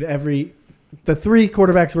contention give the 3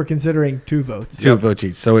 quarterbacks we're considering 2 votes. 2 votes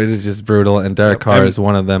each. So it is just brutal, and Derek Carr is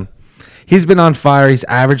one of them. He's been on fire. He's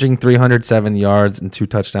averaging 307 yards and 2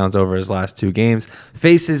 touchdowns over his last 2 games.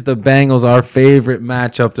 Faces the Bengals, our favorite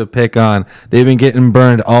matchup to pick on. They've been getting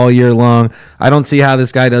burned all year long. I don't see how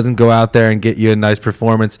this guy doesn't go out there and get you a nice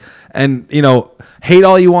performance. And, hate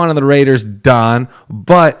all you want on the Raiders, Don,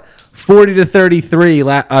 but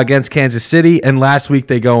 40-33 against Kansas City, and last week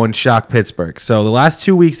they go and shock Pittsburgh. So the last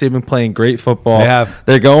 2 weeks they've been playing great football. They have.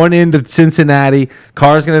 They're going into Cincinnati.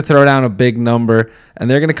 Carr's going to throw down a big number, and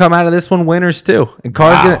they're going to come out of this one winners too. And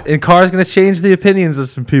Carr's going to change the opinions of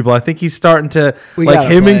some people. I think he's starting to We like gotta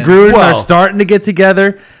him play and him. Gruden Well- are starting to get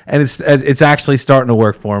together, and it's actually starting to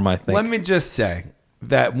work for him. I think. Let me just say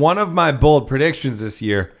that one of my bold predictions this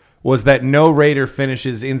year was that no Raider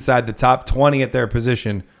finishes inside the top 20 at their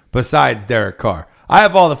position besides Derek Carr. I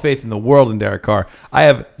have all the faith in the world in Derek Carr. I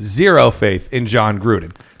have 0 faith in John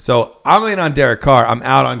Gruden. So I'm in on Derek Carr. I'm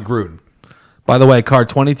out on Gruden. By the way, Carr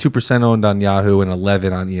 22% owned on Yahoo and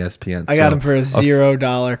 11 on ESPN. I got him for a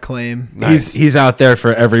 $0 claim. Nice. He's out there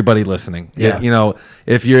for everybody listening. Yeah.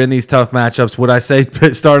 If you're in these tough matchups, would I say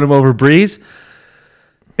start him over Breeze?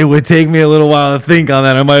 It would take me a little while to think on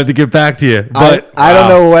that. I might have to get back to you. But I don't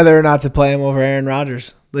know whether or not to play him over Aaron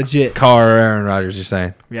Rodgers. Legit. Carr or Aaron Rodgers, you're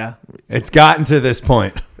saying? Yeah. It's gotten to this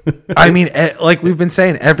point. I mean, like we've been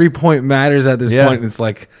saying, every point matters at this Yeah. point. It's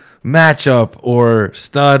like matchup or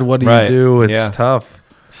stud. What do Right. you do? It's Yeah. tough.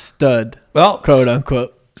 Stud. Well, Quote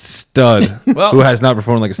unquote. Stud. Well- who has not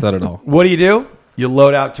performed like a stud at all. what do? You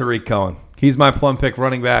load out Tariq Cohen. He's my plum pick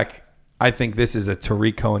running back. I think this is a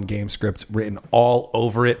Tariq Cohen game script written all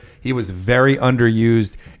over it. He was very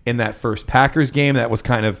underused in that first Packers game. That was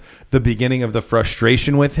kind of the beginning of the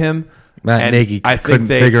frustration with him. Matt And Nagy I think couldn't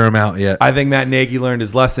figure him out yet. I think Matt Nagy learned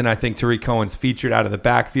his lesson. I think Tariq Cohen's featured out of the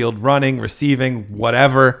backfield, running, receiving,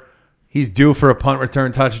 whatever. He's due for a punt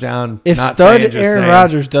return touchdown. If Not stud saying, just Aaron saying.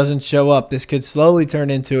 Rodgers doesn't show up, this could slowly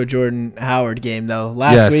turn into a Jordan Howard game, though.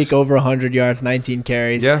 Last Yes. week, over 100 yards, 19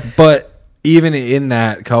 carries. Yeah. But even in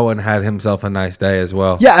that, Cohen had himself a nice day as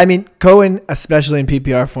well. Yeah, I mean, Cohen, especially in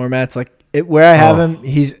PPR formats, where I have him,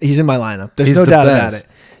 he's in my lineup. There's He's no the doubt best.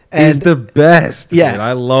 about it. And, He's the best. Yeah. Dude.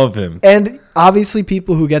 I love him. and obviously,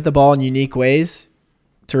 people who get the ball in unique ways,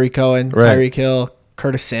 Tariq Cohen, Right. Tyreek Hill,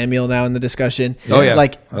 Curtis Samuel now in the discussion. Oh, yeah. I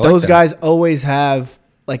like those that. guys always have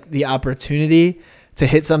the opportunity to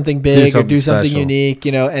hit something big or something do something special. unique,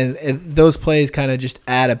 and those plays kind of just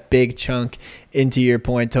add a big chunk into your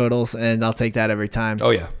point totals, and I'll take that every time. Oh,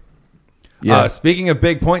 yeah. Yeah. Speaking of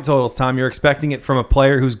big point totals, Tom, you're expecting it from a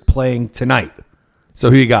player who's playing tonight. So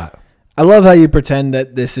who you got? I love how you pretend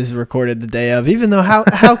that this is recorded the day of, even though how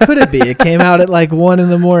could it be? It came out at like 1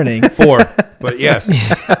 a.m. 4, but yes.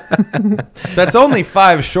 That's only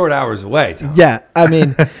 5 short hours away, Tom. Yeah, I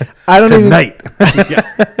mean, I don't Tonight.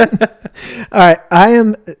 All right, I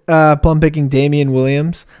am plum picking Damian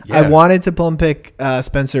Williams. Yeah. I wanted to plum pick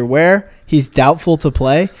Spencer Ware. He's doubtful to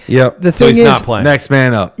play. Yep. The So thing he's is, not playing. Next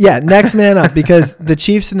man up. yeah, next man up, because the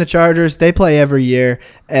Chiefs and the Chargers, they play every year,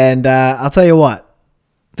 and I'll tell you what.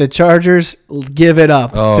 The Chargers give it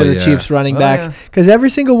up to the Chiefs running backs, because every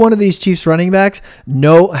single one of these Chiefs running backs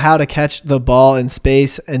know how to catch the ball in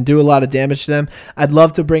space and do a lot of damage to them. I'd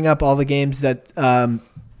love to bring up all the games that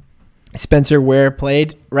Spencer Ware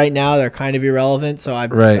played. Right now, they're kind of irrelevant, so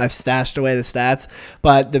I've stashed away the stats.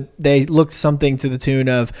 But they looked something to the tune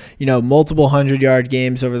of, multiple 100-yard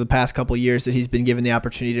games over the past couple years that he's been given the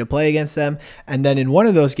opportunity to play against them. And then in one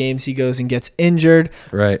of those games, he goes and gets injured.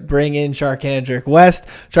 Right. Bring in Charkandrick West.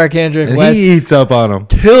 And West he eats up on him.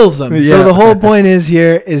 kills them. Yeah. So the whole point is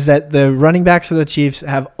that the running backs for the Chiefs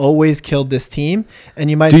have always killed this team. And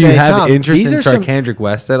you might Do say, you have Tom, interest these in are some- Charkandrick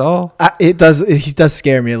West at all? He does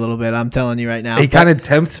scare me a little bit. I'm telling you right now. He But kind of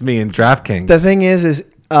tempts me in DraftKings. the thing is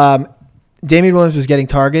Damian Williams was getting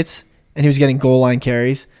targets and he was getting goal line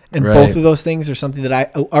carries, and Right. both of those things are something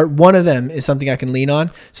that one of them is something I can lean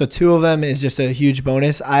on. So 2 of them is just a huge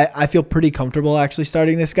bonus. I feel pretty comfortable actually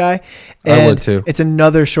starting this guy. And I would too. It's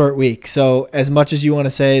another short week. So as much as you want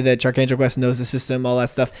to say that Charkandrick West knows the system, all that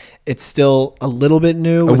stuff, it's still a little bit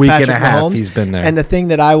new. A with week Patrick and a half Mahomes. he's been there. And the thing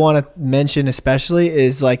that I want to mention especially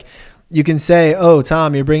is, like, you can say, oh,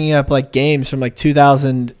 Tom, you're bringing up like games from like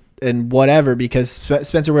 2000 and whatever, because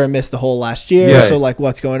Spencer Ware missed the whole last year. Yeah. So like,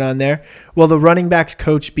 what's going on there? Well, the running backs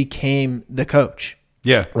coach became the coach.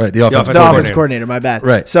 Yeah. Right, the offensive The offensive coordinator, my bad.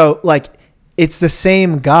 Right. So like, it's the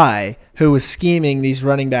same guy who was scheming these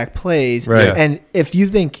running back plays. Right. And if you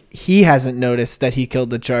think he hasn't noticed that he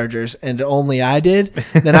killed the Chargers and only I did,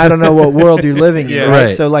 then I don't know what world you're living in. Yeah. Right?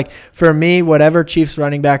 Right. So like, for me, whatever Chiefs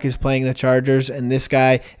running back is playing the Chargers and this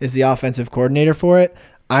guy is the offensive coordinator for it,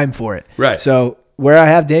 I'm for it. Right. So where I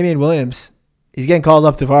have Damian Williams, he's getting called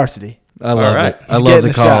up to varsity. I love right. it. I He's love getting the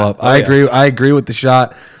the call shot. up. I agree with the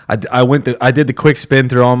shot. I did the quick spin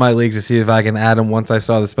through all my leagues to see if I can add him once I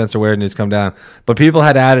saw the Spencer Ware news come down. But people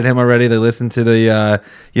had added him already. They listened to the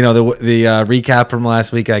recap from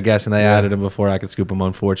last week, I guess, and they added him before I could scoop him.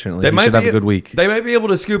 Unfortunately, he should have a good week. They might be able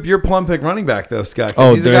to scoop your plum pick running back though, Scott. 'cause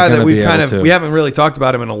Oh, he's a they're guy that gonna we've be kind able of to. we haven't really talked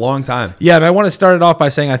about him in a long time. Yeah, and I want to start it off by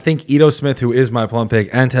saying I think Ito Smith, who is my plum pick,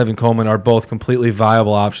 and Tevin Coleman are both completely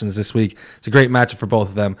viable options this week. It's a great matchup for both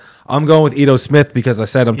of them. I'm going with Ito Smith because I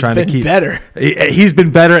said I'm trying to been keep better. He's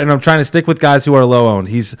been better, and I'm trying to stick with guys who are low owned.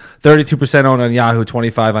 He's 32% owned on Yahoo,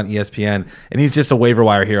 25 on ESPN, and he's just a waiver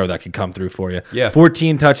wire hero that could come through for you. Yeah.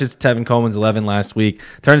 14 touches to Tevin Coleman's 11 last week,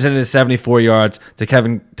 turns it into 74 yards to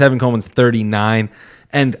Tevin Coleman's 39.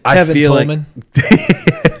 And I Kevin feel Tolman.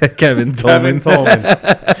 like Kevin Tolman.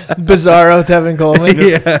 Bizarro Tevin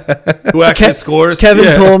Coleman. Who actually scores?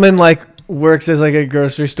 Kevin Tolman works as like a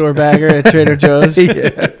grocery store bagger at Trader Joe's.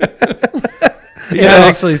 Yeah, it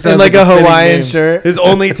actually sounds in like like a a fitting Hawaiian name. shirt. His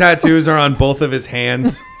only tattoos are on both of his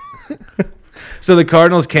hands. So the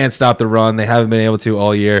Cardinals can't stop the run. They haven't been able to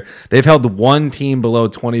all year. They've held one team below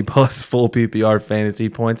 20 plus full PPR fantasy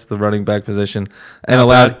points, the running back position, and Not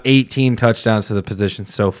allowed bad. 18 touchdowns to the position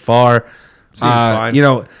so far. Seems fine.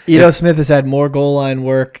 Ito Smith has had more goal line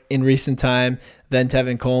work in recent time than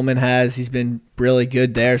Tevin Coleman has. He's been really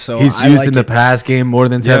good there. So he's I used like in the it. pass game more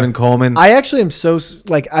than Yeah. Tevin Coleman. I actually am so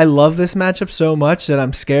I love this matchup so much that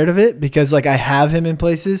I'm scared of it, because I have him in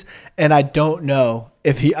places and I don't know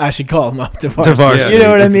if I should call him up to varsity. varsity. You know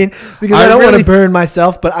what I mean? Because I don't want to burn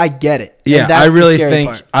myself, but I get it. And Yeah, that's I the really scary think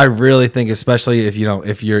part. I really think, especially if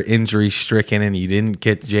if you're injury stricken and you didn't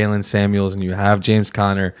get Jalen Samuels and you have James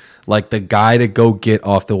Conner, like the guy to go get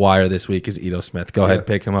off the wire this week is Ito Smith. Go ahead,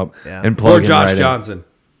 pick him up and plug Or him Josh right Johnson.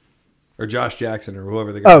 Or Josh Jackson or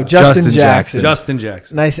whoever the guy is. Justin Justin Jackson. Jackson. Justin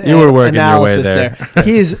Jackson. Nice. You were working your way analysis there.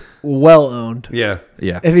 He's well owned. Yeah. in.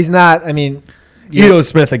 Yeah. If he's not, I mean, Ito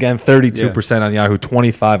Smith again, 32% on Yahoo,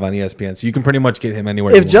 25 on ESPN. So you can pretty much get him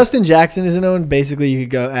anywhere. if you want. Justin Jackson isn't owned, basically you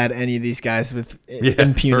could go add any of these guys with For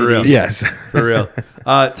impunity. real. yes, For real.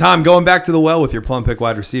 Tom, going back to the well with your plum pick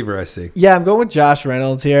wide receiver, I see. Yeah, I'm going with Josh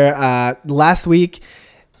Reynolds here. Last week,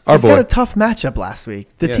 he's boy. got a tough matchup last week.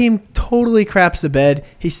 The Yeah. team totally craps the bed.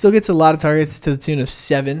 He still gets a lot of targets to the tune of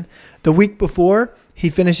 7. The week before, He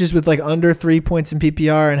finishes with like under 3 points in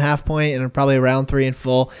PPR and half point and probably around 3 in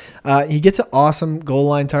full. He gets an awesome goal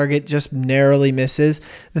line target, just narrowly misses.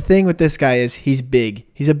 The thing with this guy is he's big.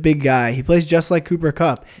 He's a big guy. He plays just like Cooper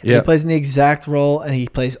Kupp. Yeah. He plays in the exact role, and he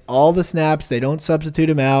plays all the snaps. They don't substitute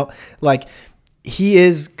him out. Like, he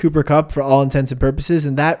is Cooper Kupp for all intents and purposes,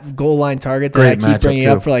 and that goal line target that Great I keep matchup, bringing too.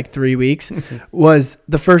 up for like 3 weeks was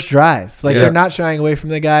the first drive. Like, Yeah. they're not shying away from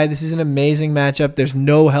the guy. This is an amazing matchup. There's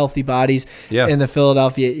no healthy bodies Yeah. in the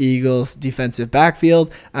Philadelphia Eagles defensive backfield.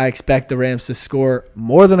 I expect the Rams to score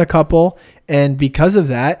more than a couple, and because of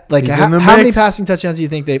that, like, He's how in the many mix. passing touchdowns do you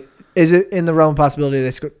think is it in the realm of possibility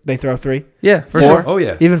they throw 3? Yeah, for 4? sure. Oh,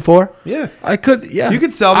 yeah. Even 4? Yeah. I could. Yeah, You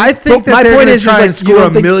could sell them. I think But my that they're point going is to try like, and you score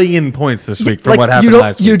don't a think- million points this week from Like, what you happened don't,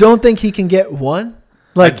 last week. You don't think he can get one?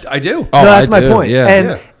 Like, I do. Oh, no, that's I my do, point. yeah. And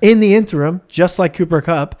Yeah. in the interim, just like Cooper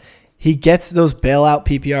Kupp, he gets those bailout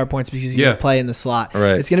PPR points because he's going Yeah. to play in the slot.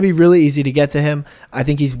 Right. It's going to be really easy to get to him. I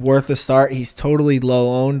think he's worth a start. He's totally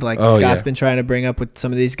low owned, like Oh, Scott's yeah. been trying to bring up with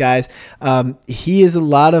some of these guys.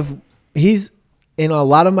 He's in a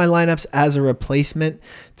lot of my lineups as a replacement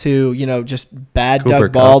to, just bad Cooper Doug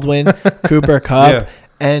Kupp. Baldwin, Cooper Kupp, Yeah.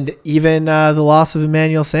 and even the loss of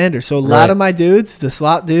Emmanuel Sanders. So a lot Right. of my dudes, the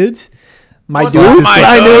slot dudes, my What's dudes, up, my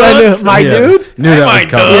I knew, dudes? my Yeah. dudes. Knew that my was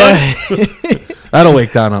coming. Yeah. That'll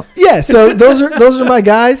wake down up. Yeah, so those are my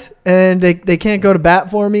guys, and they can't go to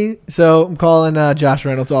bat for me. So I'm calling Josh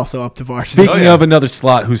Reynolds also up to varsity. Speaking yeah. of another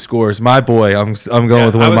slot who scores, my boy. I'm going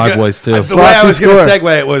with one of my boys too. The way Slots I who was going to score.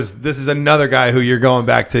 segue it was this is another guy who you're going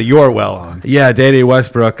back to your well on. Yeah, Dede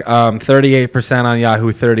Westbrook, 38% on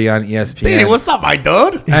Yahoo, 30 on ESPN. Hey, what's up, my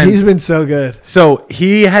dude? And- He's been so good. So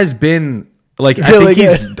he has been like Really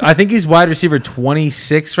I think he's wide receiver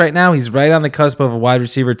 26 right now. He's right on the cusp of a wide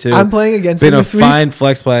receiver 2. I'm playing against been him a this week fine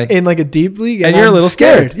flex play. in like a deep league, And you're a I'm little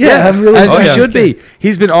scared. Yeah, I'm really As scared. you should be.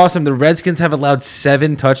 He's been awesome. The Redskins have allowed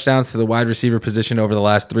 7 touchdowns to the wide receiver position over the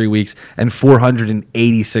last 3 weeks and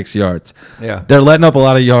 486 yards. Yeah. They're letting up a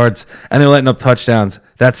lot of yards and they're letting up touchdowns.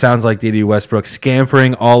 That sounds like Dede Westbrook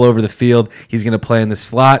scampering all over the field. He's going to play in the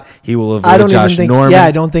slot. He will I avoid don't Josh even think. Norman. Yeah,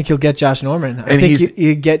 I don't think he'll get Josh Norman. I And think he's-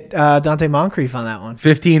 you get Dante Moncrief on that one.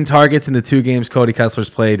 15 targets in the 2 games Cody Kessler's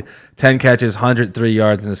played, 10 catches, 103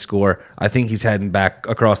 yards and a score. I think he's heading back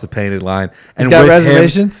across the painted line. And got with him-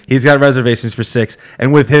 reservations? he's got reservations for 6.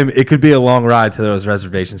 And with him, it could be a long ride to those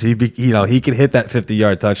reservations. He could hit that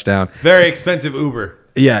 50-yard touchdown. Very expensive Uber.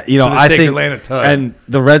 Yeah, For the I sake of think Atlanta Tug. and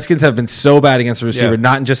the Redskins have been so bad against the receiver, Yeah.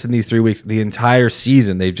 not just in these 3 weeks, the entire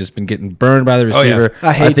season. They've just been getting burned by the Oh, yeah. receiver.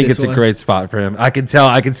 I hate think this it's one. a great spot for him. I can tell.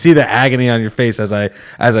 I can see the agony on your face as I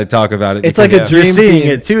talk about it. It's like because a you're dream seeing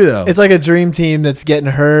team. it too, though. It's like a dream team that's getting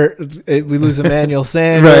hurt. We lose Emmanuel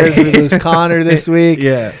Sanders. Right. We lose Connor this week.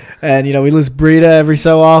 Yeah. And, we lose Breida every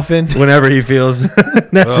so often. Whenever he feels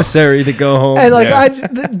necessary to go home. And, Yeah.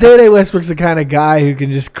 Dede Westbrook's the kind of guy who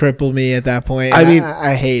can just cripple me at that point. I And mean-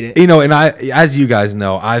 I hate it. And as you guys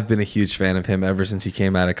know, I've been a huge fan of him ever since he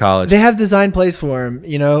came out of college. They have design plays for him,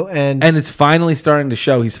 and And it's finally starting to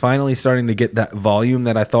show. He's finally starting to get that volume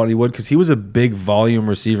that I thought he would because he was a big volume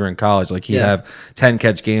receiver in college. Like he'd Yeah. have 10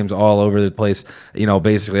 catch games all over the place,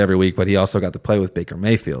 basically every week. But he also got to play with Baker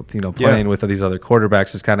Mayfield. Playing with these other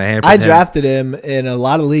quarterbacks is kind of hampered I him. drafted him in a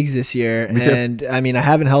lot of leagues this year. Me too. And, I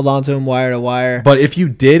haven't held on to him wire to wire. But if you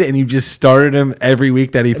did and you just started him every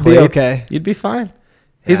week that he be played, okay. you'd be fine.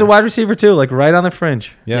 He's Yeah. a wide receiver too, like right on the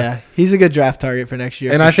fringe. Yeah. He's a good draft target for next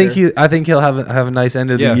year. And for I think sure. I think he'll have a nice end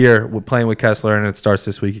of Yeah. the year with playing with Kessler, and it starts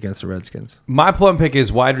this week against the Redskins. My plum pick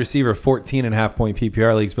is wide receiver 14.5 point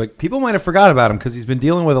PPR leagues, but people might have forgot about him because he's been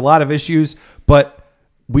dealing with a lot of issues, but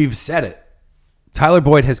we've said it. Tyler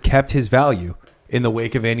Boyd has kept his value in the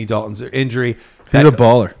wake of Andy Dalton's injury. He's a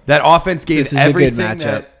baller. That offense gave This is a good everything matchup.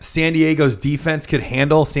 that San Diego's defense could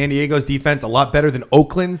handle. San Diego's defense a lot better than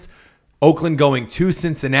Oakland's. Oakland going to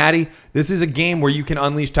Cincinnati. This is a game where you can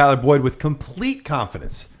unleash Tyler Boyd with complete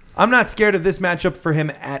confidence. I'm not scared of this matchup for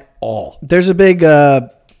him at all. There's a big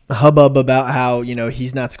hubbub about how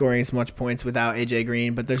he's not scoring as much points without AJ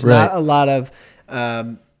Green, but there's not Right. a lot of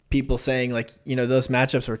people saying those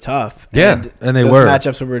matchups were tough. Yeah, and they those were.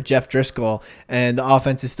 matchups were Jeff Driscoll, and the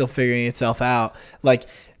offense is still figuring itself out.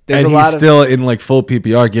 There's And a lot he's of still in like full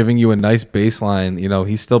PPR, giving you a nice baseline.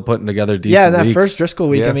 He's still putting together decent that weeks. first Driscoll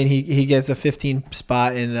week. Yeah. He gets a 15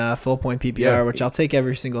 spot in full point PPR, Yeah. which I'll take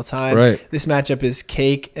every single time. Right. This matchup is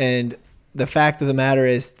cake, and the fact of the matter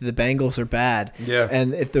is the Bengals are bad. Yeah.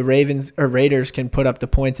 And if the Ravens or Raiders can put up the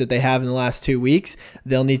points that they have in the last 2 weeks,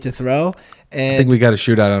 they'll need to throw. And I think we got a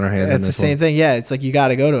shootout on our hands. that's in the this same one. thing. Yeah, it's like you got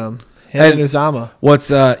to go to them. Him and Uzama.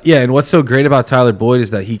 What's so great about Tyler Boyd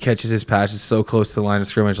is that he catches his passes so close to the line of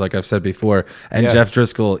scrimmage, like I've said before. And Jeff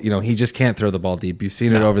Driscoll, he just can't throw the ball deep. You've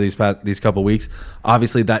seen it over these couple weeks.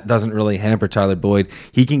 Obviously, that doesn't really hamper Tyler Boyd.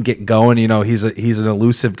 He can get going. He's an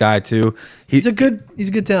elusive guy too. He's a good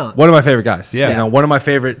talent. One of my favorite guys. Yeah. One of my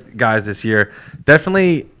favorite guys this year.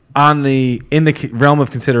 Definitely in the realm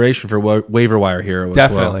of consideration for waiver wire hero.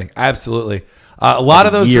 Definitely, absolutely. A lot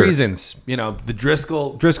of those year. reasons, the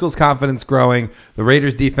Driscoll's confidence growing, the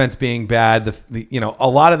Raiders defense being bad, a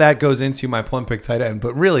lot of that goes into my plum pick tight end.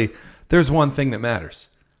 But really, there's one thing that matters.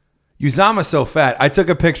 Uzama's so fat. I took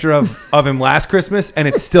a picture of him last Christmas, and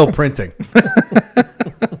it's still printing.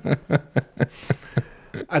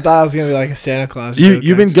 I thought I was gonna be like a Santa Claus.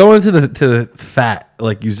 You've been going to the fat,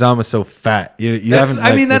 like Uzama's so fat. You haven't.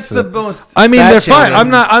 That's the most. I mean, Fat they're fine.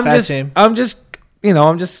 shaming. I'm Fat just shame. I'm just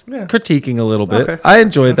critiquing a little bit. Okay. I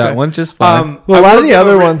enjoyed that one just fine. Well, a lot of the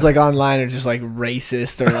other over- ones like online are just like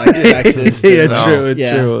racist or like sexist. Yeah, and-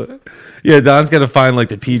 true. Yeah, Don's got to find like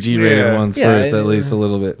the PG rated Yeah. ones Yeah, first, at least a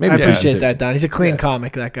little bit. Maybe I appreciate there that, Don. He's a clean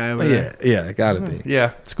comic, that guy over there. Yeah, gotta be.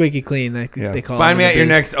 Yeah. Squeaky clean. They call Find him me in at the your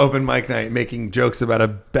biz. next open mic night making jokes about a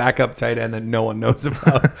backup tight end that no one knows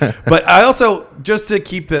about. But I also, just to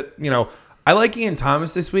keep it, I like Ian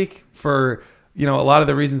Thomas this week for, a lot of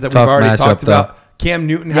the reasons that Tough we've already matchup, talked though. about. Cam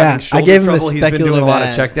Newton having I shoulder gave him the trouble. He's been doing a speculative lot of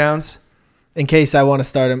ad. checkdowns. In case I want to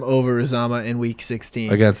start him over Uzama in week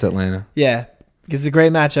 16. Against Atlanta. Yeah. Because it's a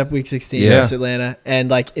great matchup week 16 Yeah. versus Atlanta.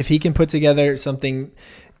 And like if he can put together something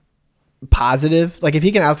positive, like if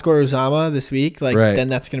he can outscore Uzama this week, like Right. then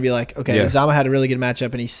that's gonna be like, okay, Yeah. Uzama had a really good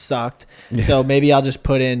matchup and he sucked. So maybe I'll just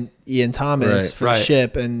put in Ian Thomas Right. for Right. the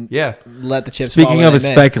chip and Yeah. let the chips fall Speaking where of a they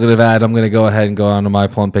may. speculative ad, I'm going to go ahead and go on to my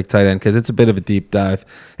plum pick tight end because it's a bit of a deep dive.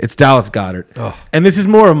 It's Dallas Goedert. And this is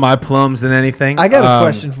more of my plums than anything. I got a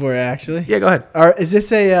question for you actually. Yeah, go ahead. Is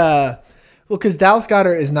this a well, because Dallas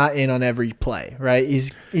Goedert is not in on every play, right?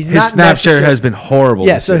 He's His not snap share necessar- has been horrible.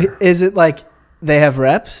 Yeah. this So year. is it like they have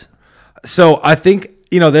reps? So I think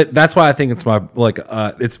that's why I think it's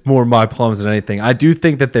it's more my plums than anything. I do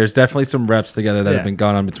think that there's definitely some reps together that Yeah. have been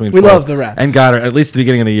going on between. We Foles love the reps. and Goddard at least at the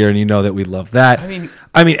beginning of the year, and you know that we love that.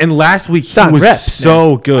 I mean, and last week he Don, was reps,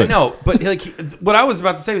 so good. I know, but what I was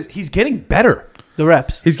about to say was he's getting better. The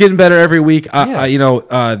reps. He's getting better every week.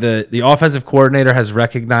 The offensive coordinator has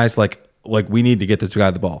recognized like we need to get this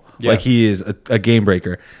guy the ball. Yeah. Like he is a game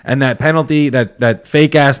breaker. And that penalty, that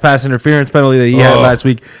fake ass pass interference penalty that he had last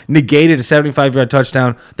week negated a 75-yard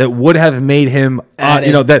touchdown that would have made him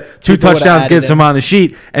Added. that two People would've touchdowns added gets him. him on the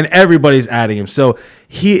sheet and everybody's adding him. So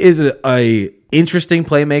he is a interesting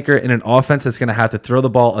playmaker in an offense that's going to have to throw the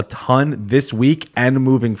ball a ton this week and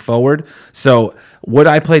moving forward. So would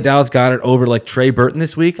I play Dallas Goedert over like Trey Burton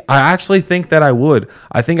this week? I actually think that I would.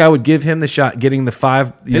 I think I would give him the shot getting the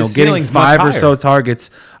five, getting ceiling's five much or so higher. targets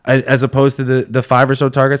as opposed to the 5 or so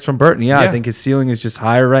targets from Burton. Yeah, Yeah. I think his ceiling is just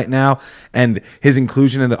higher right now, and his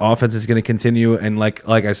inclusion in the offense is going to continue. And like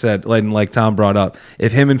I said, like Tom brought up,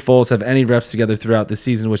 if him and Foles have any reps together throughout the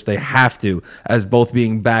season, which they have to, as both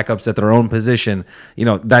being backups at their own position,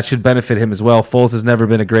 that should benefit him as well. Foles has never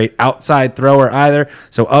been a great outside thrower either,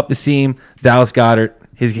 so up the seam, Dallas Goedert.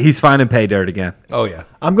 He's finding pay dirt again. Oh yeah.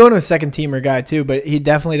 I'm going to a second teamer guy too, but he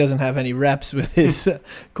definitely doesn't have any reps with his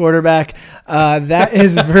quarterback. That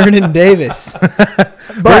is Vernon Davis.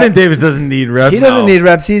 Vernon Davis doesn't need reps. He doesn't need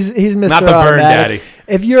reps. He's Mr. Not the Vern Automatic. Daddy.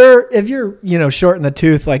 If you're short in the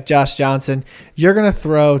tooth like Josh Johnson, you're gonna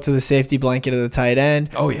throw to the safety blanket of the tight end.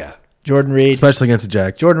 Oh yeah. Jordan Reed. especially against the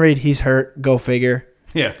Jags. Jordan Reed, he's hurt. Go figure.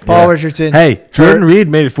 Yeah. Paul Richardson. Hey, Jordan hurt. Reed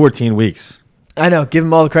made it 14 weeks. I know. Give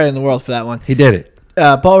him all the credit in the world for that one. He did it.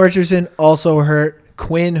 Paul Richardson also hurt.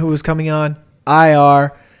 Quinn, who was coming on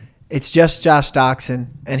IR. It's just Josh Doxson,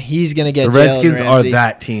 and he's going to get The Redskins Jalen are Ramsey.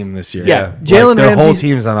 that team this year. Yeah, Like, Jalen their Ramsey's whole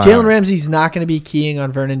team's on Jalen IR. Ramsey's not going to be keying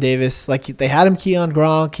on Vernon Davis. Like they had him key on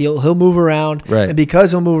Gronk. He'll move around, Right. and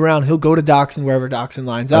because he'll move around, he'll go to Doxson wherever Doxson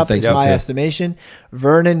lines I up. think It's so, my too. estimation.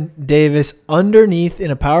 Vernon Davis underneath in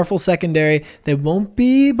a powerful secondary. They won't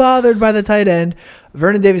be bothered by the tight end.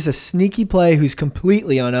 Vernon Davis, a sneaky play who's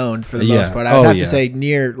completely unowned for the Yeah. most part. I would Oh, have yeah. to say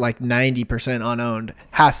near like 90% unowned.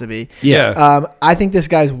 Has to be. Yeah. I think this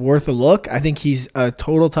guy's worth a look. I think he's a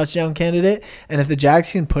total touchdown candidate. And if the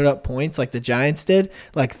Jags can put up points like the Giants did,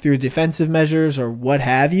 like through defensive measures or what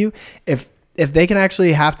have you, if they can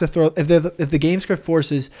actually have to throw, if the game script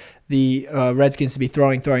forces the Redskins to be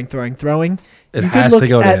throwing, It you has could look to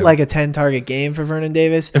go to at him. like a 10-target game for Vernon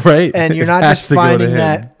Davis. Right. And you're It not has just to go to finding him.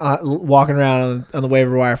 that walking around on the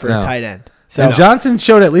waiver wire for No. a tight end. So And Johnson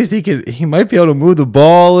showed at least he might be able to move the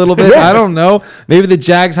ball a little bit. Yeah. I don't know. Maybe the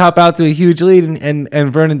Jags hop out to a huge lead and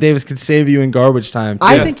Vernon Davis could save you in garbage time too.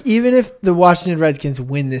 I think even if the Washington Redskins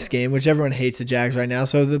win this game, which everyone hates the Jags right now,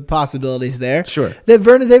 so the possibility's there. Sure. That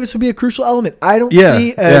Vernon Davis would be a crucial element. I don't Yeah,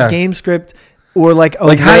 see a yeah. game script or like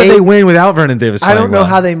a how way- do they win without Vernon Davis? I don't playing know well?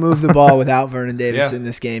 how they move the ball without Vernon Davis Yeah. in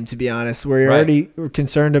this game, to be honest. We're Right. already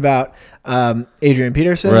concerned about Adrian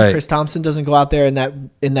Peterson. Right. Chris Thompson doesn't go out there in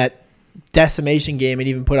that decimation game and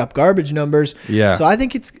even put up garbage numbers. Yeah. So I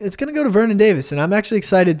think it's going to go to Vernon Davis, and I'm actually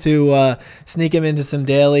excited to sneak him into some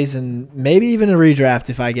dailies and maybe even a redraft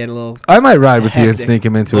if I get a little. I might ride with you and Hectic. sneak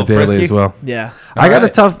him into a Little daily frisky? as well. Yeah. I got a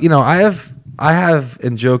right. tough. I have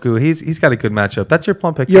Njoku. He's got a good matchup. That's your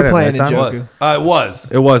plum pick. You're tight end, playing right, Tom? Njoku. It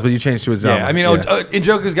was. It was, but you changed to a zone. Yeah, I mean,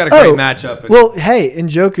 Njoku's got a great matchup. Well, hey,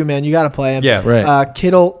 Njoku, man, you got to play him. Yeah. Right.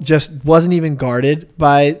 Kittle just wasn't even guarded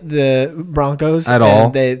by the Broncos At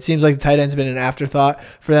all. It seems like the tight end's been an afterthought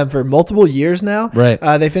for them for multiple years now. Right.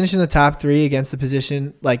 They finished in the top 3 against the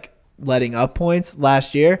position, like letting up points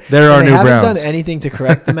last year. They're And our they new haven't Browns. done anything to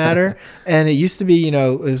correct the matter. And it used to be,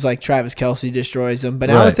 it was like Travis Kelce destroys them, but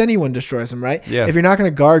now Right. it's anyone destroys them, right? Yeah. If you're not going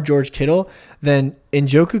to guard George Kittle, then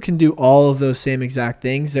Njoku can do all of those same exact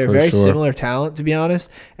things. They're For very sure. similar talent, to be honest.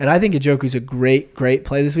 And I think Njoku's a great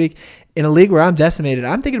play this week. In a league where I'm decimated,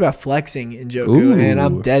 I'm thinking about flexing Njoku, Ooh. and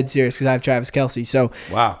I'm dead serious because I have Travis Kelce. So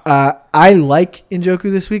Wow. I like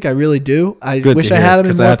Njoku this week. I really do. I Good wish to I hear, had him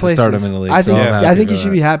in 'cause more I have to places. start him in the league, I so think, I'm happy I think you for should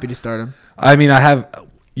that. be happy to start him. I mean,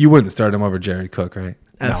 you wouldn't start him over Jared Cook, right?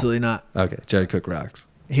 Absolutely not. Okay, Jared Cook rocks.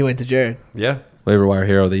 He went to Jared. Yeah. Waiver wire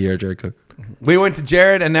hero of the year, Jared Cook. We went to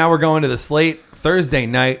Jared, and now we're going to the slate Thursday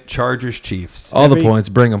night Chargers Chiefs. All Every- the points,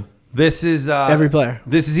 bring them. This is Every player.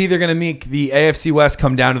 This is either going to make the AFC West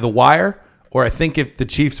come down to the wire, or I think if the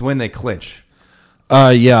Chiefs win, they clinch.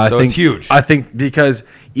 Yeah, So I think it's huge. I think because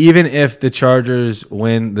even if the Chargers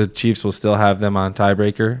win, the Chiefs will still have them on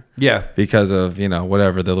tiebreaker. Yeah. Because of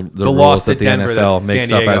whatever the rules loss that to the Denver NFL that San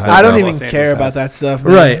makes up Diego as has. the I don't Los even Angeles care has. about that stuff.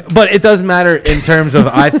 man. Right, but it does matter in terms of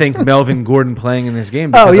I think Melvin Gordon playing in this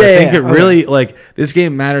game Oh, because yeah, I think yeah, it really this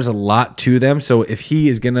game matters a lot to them. So if he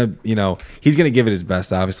is gonna he's gonna give it his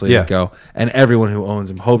best, obviously Yeah. to go, and everyone who owns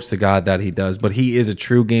him hopes to God that he does. But he is a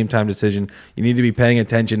true game time decision. You need to be paying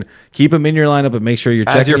attention. Keep him in your lineup, but make sure you're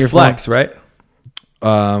As checking your your flex, right?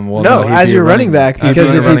 Well, No, he'd as be a your running back, he'd be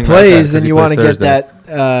because a if he running back, plays, because then he you plays want to get Thursday.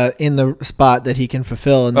 that in the spot that he can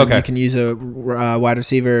fulfill, and then Okay. you can use a wide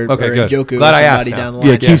receiver Okay, or good. Njoku Glad or I asked somebody now. down the Yeah,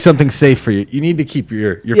 line. keep something safe for you. You need to keep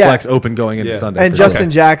your Yeah. flex open going into Yeah. Sunday. And for Justin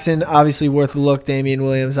sure. Jackson, obviously worth a look. Damian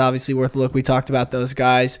Williams, obviously worth a look. We talked about those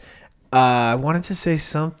guys. I wanted to say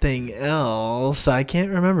something else. I can't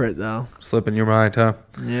remember it, though. Slipping your mind, huh?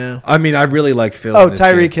 Yeah. I mean, I really like Phil. Oh, in this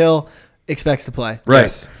game. Tyreek Hill expects to play. Right.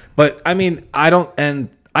 Yes. But I mean, I don't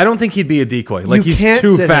think he'd be a decoy. Like You he's can't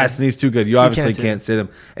too sit fast him. and he's too good. You obviously can't sit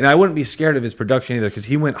can't sit him. And I wouldn't be scared of his production either because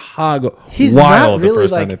he went hog He's wild not really the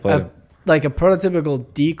first time they like played him. like a prototypical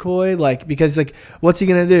decoy, because what's he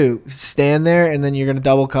gonna do? Stand there and then you're gonna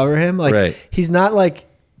double cover him? Like Right. he's not like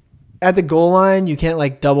at the goal line. You can't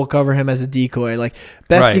like double cover him as a decoy. Like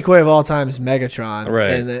best Right. decoy of all time is Megatron.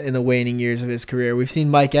 Right. In the waning years of his career, we've seen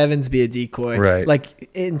Mike Evans be a decoy. Right. Like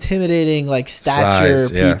intimidating, like stature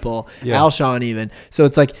Size, yeah. people. Yeah. Alshon even. So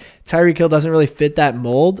it's like Tyreek Hill doesn't really fit that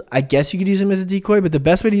mold. I guess you could use him as a decoy, but the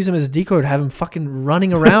best way to use him as a decoy would have him fucking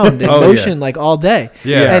running around in Oh, yeah. motion like all day.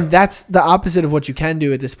 Yeah. And that's the opposite of what you can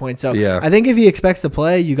do at this point. So Yeah. I think if he expects to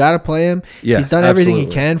play, you got to play him. Yes, He's done everything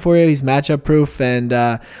absolutely. he can for you. He's matchup proof.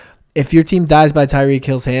 And if your team dies by Tyreek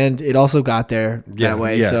Hill's hand, it also got there Yeah. that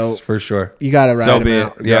way. Yes, so for sure. you got to ride So him be it.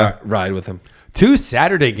 out. Yeah. Ride with him. 2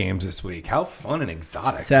 Saturday games this week. How fun and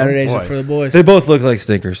exotic. Saturdays Oh, are boy. for the boys. They both look like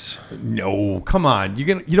stinkers. No, come on. You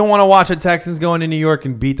don't want to watch the Texans go into New York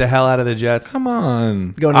and beat the hell out of the Jets? Come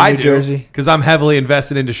on. Going to I New do, Jersey. because I'm heavily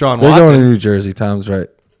invested in Deshaun They're Watson. going to New Jersey. Tom's right.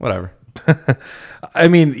 Whatever. I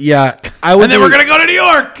mean, yeah. I would. And then we're gonna go to New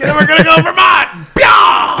York, and then we're gonna go to Vermont.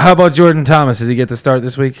 Pyah! How about Jordan Thomas? Does he get the start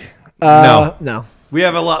this week? No. We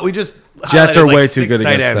have a lot. We just Jets highlighted are like way too 6 good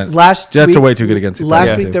tight against ends. them. Jets are way too good against the Last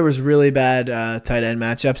Titans. week there was really bad tight end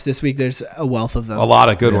matchups. This week there's a wealth of them. A lot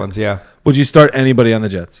of good ones. Yeah. Would you start anybody on the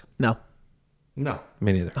Jets? No. No.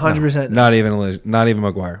 Me neither. 100% Not even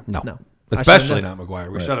McGuire. No. No. Especially not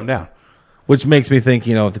McGuire. We shut him down. Which makes me think,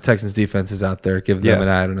 if the Texans defense is out there, give them Yeah. an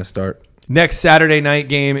ad and a start. Next Saturday night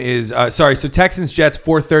game is so Texans Jets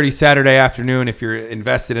 4:30 Saturday afternoon. If you're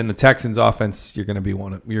invested in the Texans offense, you're gonna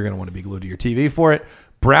want to be glued to your TV for it.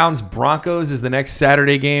 Browns Broncos is the next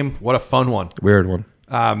Saturday game. What a fun one. Weird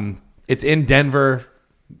one. It's in Denver.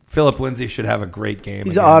 Philip Lindsay should have a great game.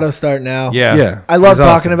 He's again. an auto start now. Yeah. Yeah. I love He's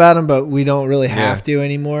talking awesome. about him, but we don't really have Yeah. to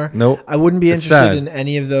anymore. Nope. I wouldn't be It's interested sad. in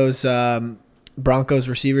any of those Broncos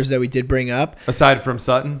receivers that we did bring up. Aside from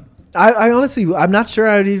Sutton. I honestly, I'm not sure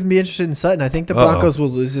I would even be interested in Sutton. I think the Broncos will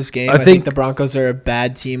lose this game. I think think- the Broncos are a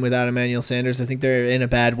bad team without Emmanuel Sanders. I think they're in a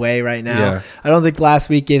bad way right now. Yeah. I don't think last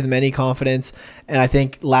week gave them any confidence, and I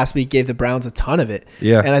think last week gave the Browns a ton of it.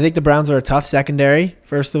 Yeah. And I think the Browns are a tough secondary,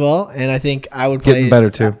 first of all, and I think I would play Getting better,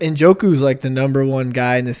 too. Njoku's like the number one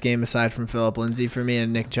guy in this game aside from Philip Lindsay for me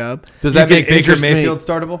and Nick Chubb. Does You that can make Baker interest me- Mayfield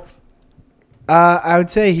startable? I would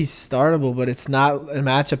say he's startable, but it's not a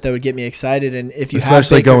matchup that would get me excited. And if you have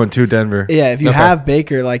Especially Baker, going to Denver. yeah, if you Okay. have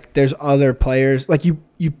Baker, like there's other players, like you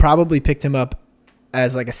probably picked him up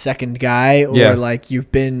as like a second guy, or Yeah. like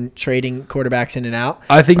you've been trading quarterbacks in and out.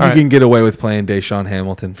 I think All you right. can get away with playing Deshaun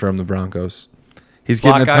Hamilton from the Broncos. He's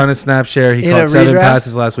getting Slot a guy? ton of snap share. He In caught a 7 redraft?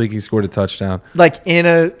 passes last week. He scored a touchdown Like in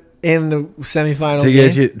the semifinal to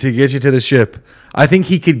game. get you to the ship. I think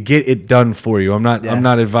he could get it done for you. I'm not Yeah.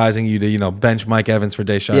 advising you to bench Mike Evans for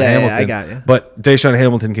Deshaun Yeah, Hamilton. I got you. But Deshaun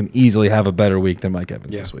Hamilton can easily have a better week than Mike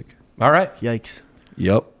Evans Yeah. this week. All right. Yikes.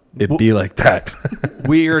 Yep, it'd be like that.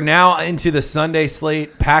 We are now into the Sunday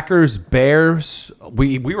slate. Packers, Bears.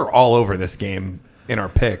 We were all over this game in our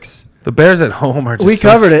picks. The Bears at home are just We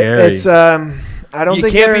so covered scary. it. It's I don't You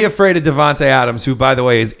think can't they're- be afraid of Devontae Adams, who, by the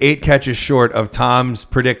way, is 8 catches short of Tom's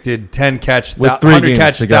predicted 10 catch, With 3 100 games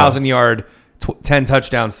catch, to go. 1,000-yard, 10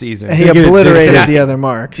 touchdown season. And he He'll get it this obliterated time. the other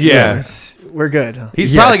marks. Yeah. So we're good.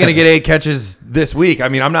 He's Yeah. probably going to get 8 catches this week. I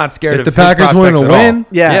mean, I'm not scared If of the his Packers win prospects a at all. win,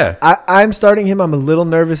 Yeah, I'm starting him. I'm a little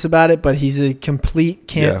nervous about it, but he's a complete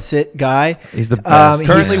can't Yeah. sit guy. He's the best.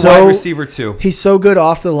 Currently he's wide receiver 2. He's so good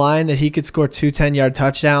off the line that he could score 2 10-yard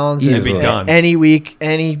touchdowns Easily. and- It'd be done. any week,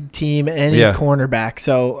 any team, any Yeah. cornerback.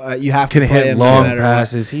 So you have can to play hit him no long matter what.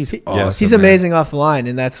 passes. He's awesome. He's man. amazing off the line,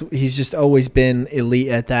 and he's just always been elite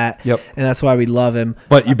at that. Yep. And that's why we love him.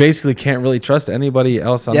 But you basically can't really trust anybody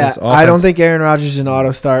else on Yeah, this offense. I don't think Aaron Rodgers is an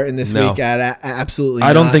auto start in this No. week. Absolutely,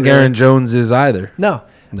 I don't not, think really. Aaron Jones is either. No.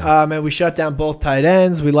 And we shut down both tight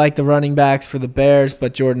ends. We like the running backs for the Bears,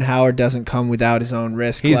 but Jordan Howard doesn't come without his own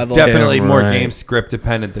risk He's level. definitely Yeah, more right. game script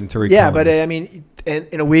dependent than Tariq Yeah, Cohen but is. I mean,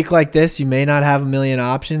 in a week like this, you may not have a million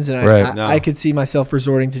options, and Right. No. I could see myself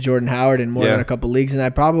resorting to Jordan Howard in more Yeah. than a couple leagues, and I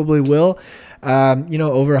probably will.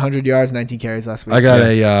 Over 100 yards, 19 carries last week. I got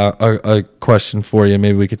a question for you.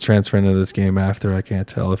 Maybe we could transfer into this game after. I can't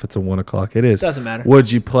tell if it's a 1 o'clock. It is. Doesn't matter.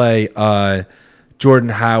 Would you play Jordan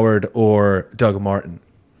Howard or Doug Martin?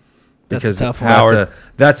 That's a tough one. Howard.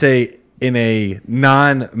 That's in a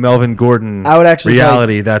non Melvin Gordon I would actually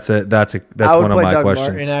reality. That's I would one of play my Doug questions.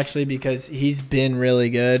 Martin actually because he's been really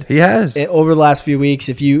good. He has. Over the last few weeks.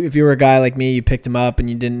 If you were a guy like me, you picked him up and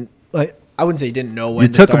you didn't like. I wouldn't say you didn't know when You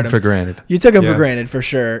to took start him for granted. You took him Yeah. for granted for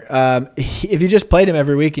sure. If you just played him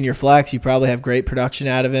every week in your flex, you probably have great production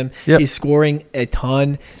out of him. Yep. He's scoring a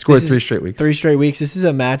ton. Scored This 3 is- straight weeks. 3 straight weeks. This is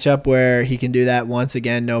a matchup where he can do that once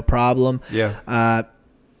again, no problem. Yeah.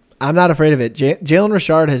 I'm not afraid of it. Jalen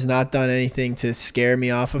Richard has not done anything to scare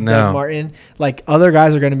me off of No. Doug Martin. Like other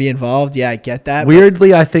guys are going to be involved. Yeah, I get that. but-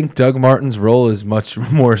 Weirdly, I think Doug Martin's role is much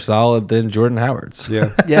more solid than Jordan Howard's. Yeah.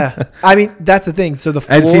 Yeah, I mean that's the thing. So the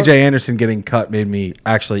floor, And CJ Anderson getting cut made me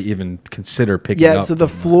actually even consider picking up. yeah. So the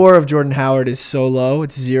floor of Jordan Howard is so low;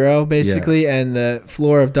 it's 0 basically, and the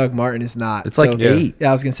floor of Doug Martin is not. It's like So- 8. Yeah,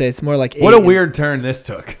 I was gonna say it's more like 8. What a weird turn this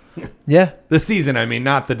took. Yeah, The season, I mean,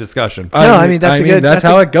 not the discussion. I mean, that's a good- That's that's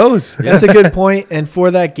how a- it goes. that's a good point. And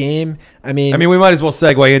for that game, I mean, we might as well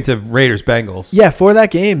segue into Raiders Bengals. yeah, for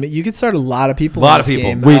that game, you could start a lot of people. A lot in of this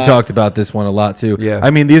people. game. We talked about this one a lot too. Yeah.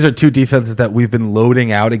 I mean, these are 2 defenses that we've been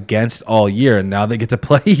loading out against all year, and now they get to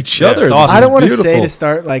play each Yeah, other. it's This awesome. I is don't want to beautiful. say to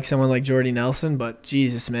start like someone like Jordy Nelson, but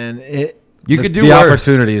Jesus, man, You could do the worse.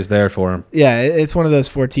 opportunity is there for him. it's one of those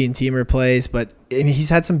 14-teamer plays. But I mean, he's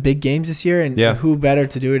had some big games this year, and Yeah. who better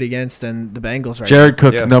to do it against than the Bengals right Jared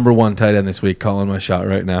Cook, Yeah. number 1 tight end this week, calling my shot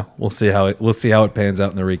right now. We'll see how it pans out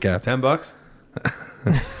in the recap. $10.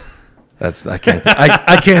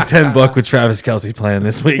 I can't 10 buck with Travis Kelce playing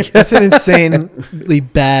this week. That's an insanely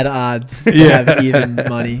bad odds to Yeah. have even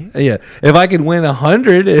money. Yeah, if I could win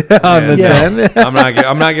 100 on the Yeah. 10,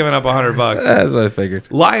 I'm not giving up $100. that's what I figured.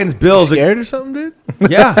 Lions Bills. Scared or something, dude?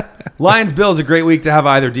 Yeah. Lions Bills a great week to have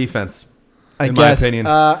either defense. I In my guess. opinion.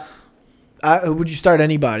 Would you start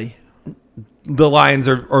anybody? the Lions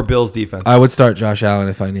or Bills defense. I would start Josh Allen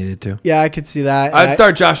if I needed to. Yeah, I could see that. I'd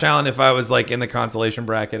start Josh Allen if I was like in the consolation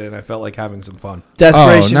bracket and I felt like having some fun.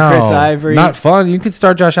 Desperation, Chris Ivory. Not fun. You could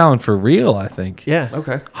start Josh Allen for real, I think. Yeah.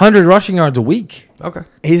 Okay. 100 rushing yards a week. Okay.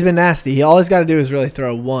 He's been nasty. All he's got to do is really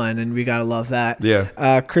throw one, and we got to love that.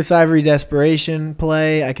 Yeah. Chris Ivory desperation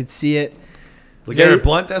play. I could see it. LeGarrette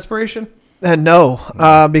Blount desperation? No,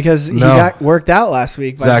 because he got worked out last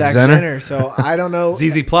week by Zach Zenner. So I don't know.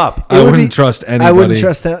 ZZ Plop. I wouldn't trust anybody. I wouldn't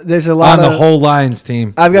trust him. There's a lot on the whole Lions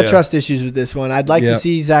team. I've got trust issues with this one. I'd like to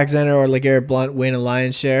see Zach Zenner or LeGarrette Blount win a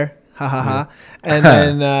lion's share. Ha ha ha. And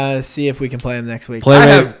then see if we can play him next week.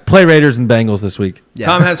 Play Raiders and Bengals this week. Yeah.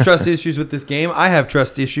 Tom has trust issues with this game. I have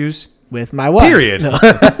trust issues. With my wife. Period. No.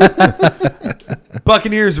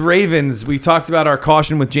 Buccaneers, Ravens. We talked about our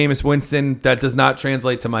caution with Jameis Winston. That does not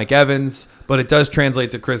translate to Mike Evans, but it does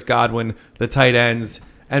translate to Chris Godwin, the tight ends.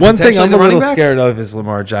 And one thing I'm a little backs. scared of is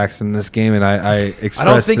Lamar Jackson in this game, and I expressed I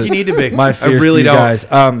don't think you need to be. My fears I really to you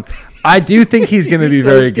don't. guys. I do think he's going to be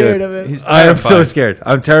very good. I am so scared.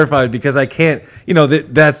 I'm terrified because I can't.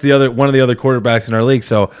 That's one of the other quarterbacks in our league.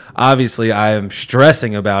 So obviously, I am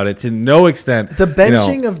stressing about it to no extent. The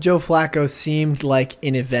benching of Joe Flacco seemed like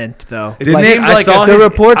an event, though. It seemed like the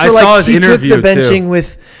reports were like his he took the interview benching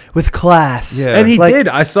with class. Yeah. And he did.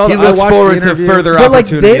 I saw. He looks forward to further but opportunities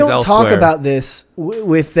elsewhere. But they don't talk about this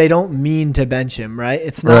with. They don't mean to bench him, right?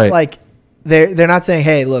 It's not like. They're not saying,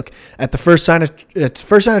 hey, look, at the first sign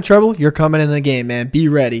of trouble, you're coming in the game, man. Be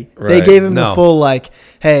ready. Right. They gave him the full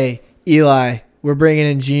hey, Eli, we're bringing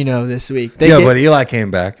in Geno this week. But Eli came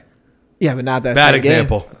back. Yeah, but not that bad same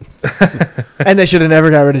example. Game. And they should have never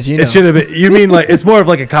got rid of Geno. It should have been. You mean it's more of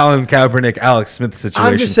like a Colin Kaepernick, Alex Smith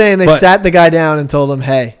situation. I'm just saying they sat the guy down and told him,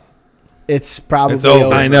 hey, it's probably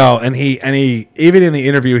over. I know, and he even in the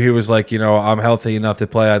interview he was like, I'm healthy enough to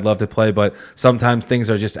play. I'd love to play, but sometimes things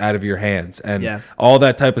are just out of your hands, and all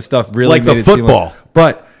that type of stuff really like made the it football. Seem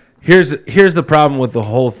but here's the problem with the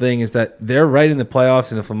whole thing is that they're right in the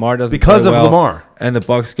playoffs, and if Lamar doesn't because play of well, Lamar and the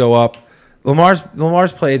Bucs go up.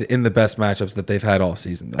 Lamar's played in the best matchups that they've had all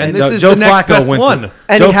season. And this is the next best one.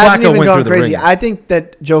 And he hasn't even gone crazy. I think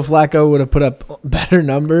that Joe Flacco would have put up better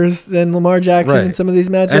numbers than Lamar Jackson in some of these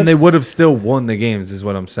matchups. And they would have still won the games is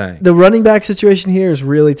what I'm saying. The running back situation here is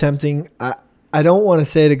really tempting. I don't want to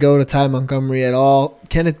say to go to Ty Montgomery at all.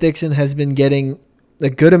 Kenneth Dixon has been getting a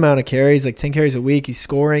good amount of carries, like 10 carries a week. He's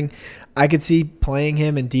scoring. I could see playing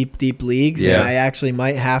him in deep leagues, and I actually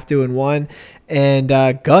might have to in one. And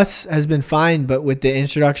Gus has been fine, but with the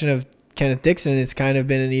introduction of Kenneth Dixon, it's kind of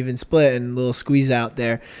been an even split and a little squeeze out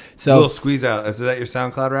there. So little squeeze out. Is that your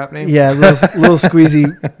SoundCloud rap name? Yeah, little squeezy.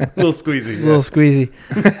 Little squeezy. Yeah. Little squeezy.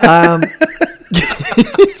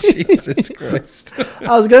 Jesus Christ.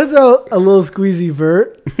 I was going to throw a little squeezy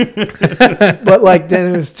vert, but then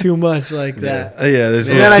it was too much like that. Yeah, there's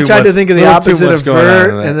and then I tried to think of the opposite of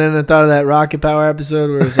vert, and then I thought of that Rocket Power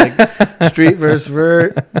episode where it's like street versus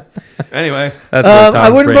vert. Anyway, that's where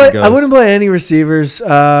I goes. wouldn't play any receivers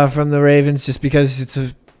from the Ravens just because it's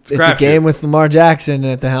a game with Lamar Jackson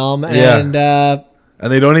at the helm, and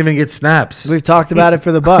they don't even get snaps. We've talked about it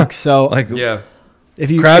for the Bucs, so If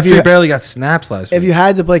you Crabtree barely got snaps last week. If you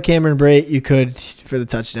had to play Cameron Brate, you could for the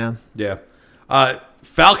touchdown. Yeah.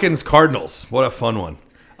 Falcons Cardinals. What a fun one.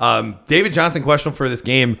 David Johnson questionable for this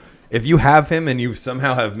game. If you have him and you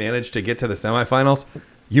somehow have managed to get to the semifinals,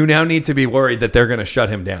 you now need to be worried that they're going to shut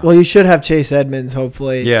him down. Well, you should have Chase Edmonds,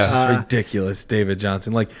 hopefully. Yeah. It's ridiculous, David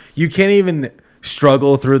Johnson. You can't even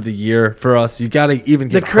struggle through the year for us. You got to even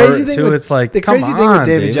get hurt, too. It's like, the crazy thing with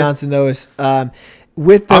David Johnson, though, is I'm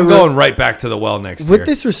going right back to the well next year. With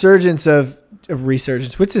this resurgence of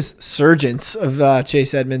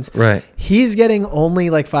Chase Edmonds, right? He's getting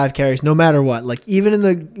only 5 carries, no matter what. Even in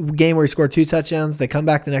the game where he scored 2 touchdowns, they come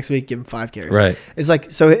back the next week, give him 5 carries. Right.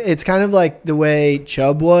 It's so it's kind of like the way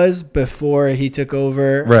Chubb was before he took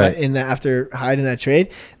over. Right. After Hyde in that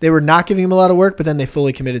trade, they were not giving him a lot of work, but then they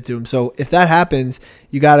fully committed to him. So if that happens,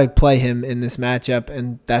 you got to play him in this matchup,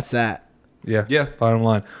 and that's that. Yeah. Bottom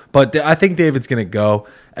line. But I think David's going to go,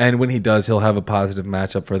 and when he does, he'll have a positive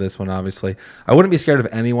matchup for this one, obviously. I wouldn't be scared of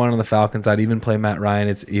anyone on the Falcons. I'd even play Matt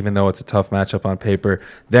Ryan, even though it's a tough matchup on paper.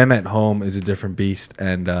 Them at home is a different beast,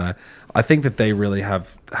 and I think that they really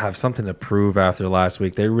have something to prove after last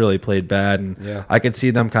week. They really played bad, and I could see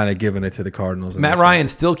them kind of giving it to the Cardinals. Matt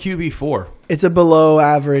Ryan's still QB4. It's a below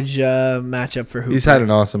average matchup for Hooper. He's had an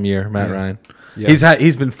awesome year, Matt Ryan. Yeah.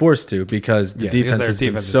 He's been forced to because the defense has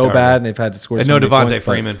been so bad and they've had to score so many points. And no Devontae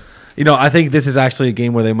Freeman. I think this is actually a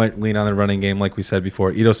game where they might lean on the running game like we said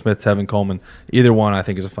before. Ito Smith, Tevin Coleman, either one I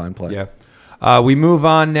think is a fine play. Yeah. We move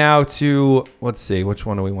on now to, let's see, which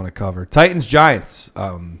one do we want to cover? Titans, Giants.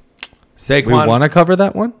 Saquon. We want to cover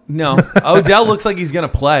that one? No. Odell looks like he's going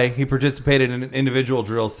to play. He participated in individual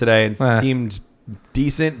drills today and seemed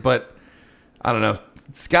decent, but I don't know.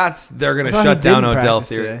 They're going to shut down Odell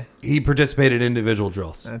theory. Today. He participated in individual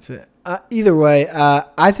drills. That's it. Either way,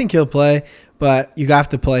 I think he'll play, but you have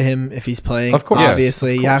to play him if he's playing. Of course.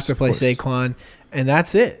 Obviously, Of you have course, to play of course. Saquon, and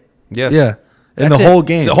that's it. Yeah. Yeah. In That's the it. whole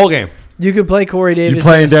game. It's a whole game. You could play Corey Davis. You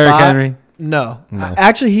playing in the Derrick spot. Henry? No.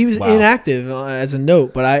 Actually, he was Wow. inactive as a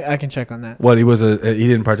note, but I can check on that. What, he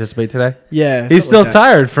didn't participate today? Yeah. He's still something like that.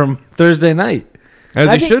 tired from Thursday night. As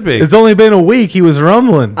I he think- should be. It's only been a week. He was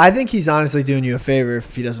rumbling. I think he's honestly doing you a favor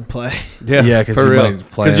if he doesn't play. Yeah, 'cause for he real. might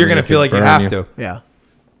play Because you're him going and to feel it like could you burn have you. to.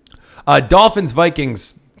 Yeah. Dolphins,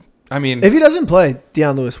 Vikings. I mean, If he doesn't play,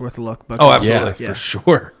 Deion Lewis worth a look. But Oh, absolutely. Yeah, for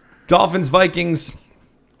sure. Dolphins, Vikings.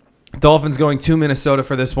 Dolphins going to Minnesota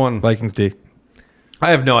for this one. Vikings D.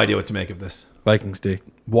 I have no idea what to make of this. Vikings D.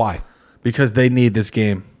 Why? Because they need this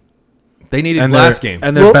game. They needed And last they're- game.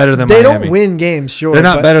 And they're better than they Miami. don't win games, sure. They're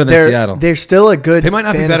not but better than Seattle. They're still a good. They might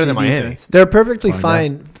not be better than fantasy Miami. defense. They're a perfectly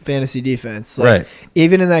fine fantasy defense. Like, Right.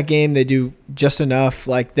 Even in that game, they do just enough.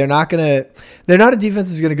 Like they're not a defense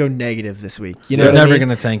that's gonna go negative this week. You know, They're what I never mean?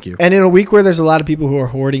 going to tank you. And in a week where there's a lot of people who are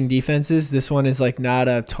hoarding defenses, this one is like not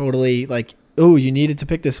a totally like, oh, you needed to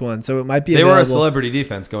pick this one, so it might be. They were a available. celebrity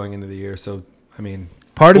defense going into the year, so I mean,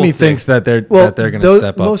 Part of we'll me see. thinks that they're Well, going to those-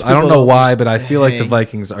 step up. most I don't people know don't why, just but I feel like the hang.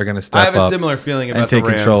 Vikings are going to I step have a up. similar feeling about and the take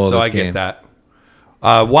Rams, control of so this I get game. that.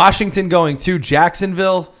 Washington going to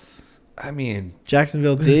Jacksonville. I mean,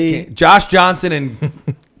 Jacksonville this D. game- Josh Johnson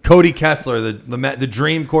and Cody Kessler, the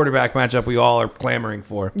dream quarterback matchup we all are clamoring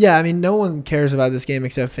for. Yeah, I mean, no one cares about this game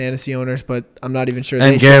except fantasy owners, but I'm not even sure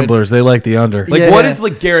they And should. gamblers, they like the under. Like, Yeah. what is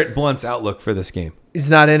like Garrett Blunt's outlook for this game? He's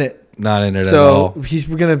not in it. Not in it at So all. he's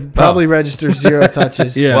going to probably register 0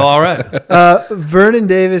 touches. Yeah. Well, all right, Vernon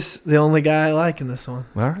Davis, the only guy I like in this one.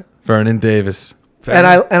 all right. Vernon Davis, And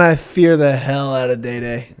I fear the hell out of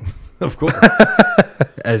Day. Of course,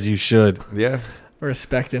 as you should. yeah.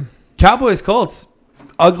 Respect him. Cowboys Colts,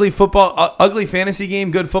 ugly football, ugly fantasy game,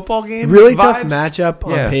 good football game. Really vibes. tough matchup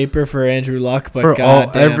on Yeah. paper for Andrew Luck, but For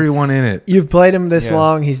God damn. everyone in it. You've played him this Yeah.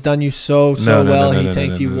 long. He's done you so No, no, well. no, He no,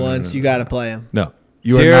 tanked no, you no, no, once. no, You got to play him. No,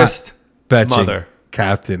 you are Dearest not betching mother.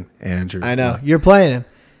 Captain Andrew. I know. Luck. You're playing him.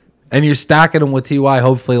 And you're stacking him with TY,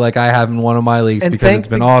 hopefully, like I have in one of my leagues, And because thank it's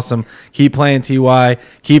been the- awesome. Keep playing TY.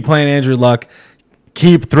 Keep playing Andrew Luck.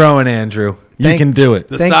 Keep throwing Andrew. You Thank- can do it.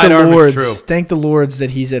 The Thank the sidearm is Lords. true. Thank the Lords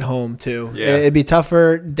that he's at home too. Yeah. It'd be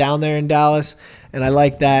tougher down there in Dallas, and I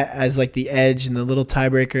like that as like the edge and the little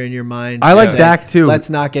tiebreaker in your mind. I like Say, Dak, too. Let's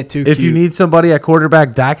not get too. If you cute. need somebody at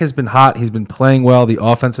quarterback, Dak has been hot. He's been playing well. The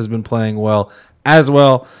offense has been playing well as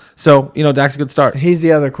well. So, Dak's a good start. he's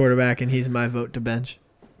the other quarterback, and he's my vote to bench.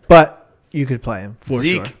 But you could play him for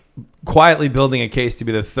Zeke sure, quietly building a case to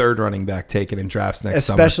be the third running back taken in drafts next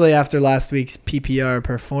summer. especially after last week's PPR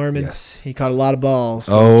performance. Yes. He caught a lot of balls.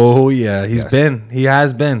 Oh, yeah. He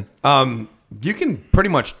has been. You can pretty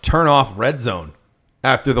much turn off red zone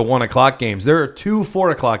after the 1 o'clock games. There are 2 4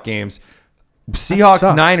 o'clock games. Seahawks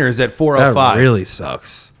sucks. Niners at That 4:05, really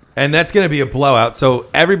sucks. and that's going to be a blowout. So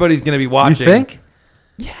everybody's going to be You watching. think?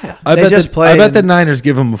 Yeah. I They bet just I played bet the and- Niners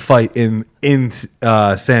give him a fight in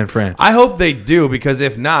San Fran. I hope they do, because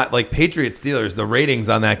if not, like Patriots Steelers, the ratings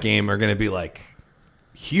on that game are going to be like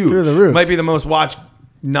huge. Through the roof. Might be the most watched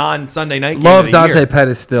non-Sunday night game Love of the Dante year.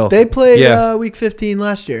 Pettis still. They played Yeah. week 15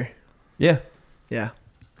 last year. Yeah. Yeah.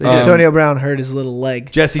 They did. Antonio Brown hurt his little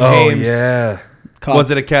leg. Jesse oh, James. yeah. Caught-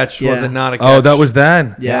 Was it a catch? Was Yeah. it not a catch? Oh, that was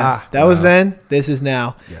then. Yeah, Ah, that was wow. then. This is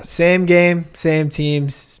now. Yes. Same game, same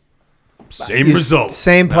teams, Same result.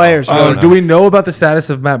 same players. Oh, really. no. Do we know about the status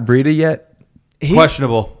of Matt Breida yet? He's-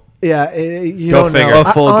 Questionable. Yeah, you Go don't figure. know. A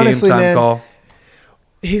full Honestly, game time man, call.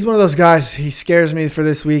 He's one of those guys. He scares me for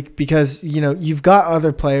this week because you've got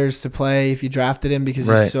other players to play if you drafted him because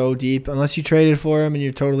Right. he's so deep. Unless you traded for him and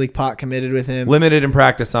you're totally pot committed with him, Limited in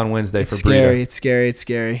practice on Wednesday it's for Breida. scary. It's scary. It's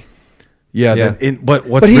scary. Yeah, Yeah. but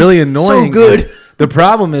what's But he's really so annoying good. is the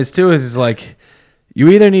problem is like you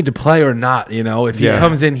either need to play or not. If he Yeah.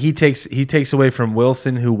 comes in, he takes away from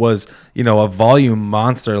Wilson, who was a volume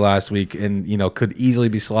monster last week, and could easily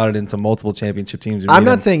be slotted into multiple championship teams. I'm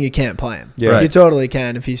not saying you can't play him. Yeah. Right. You totally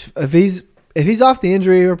can. If he's off the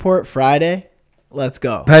injury report Friday, let's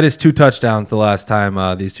go. Pettis 2 touchdowns the last time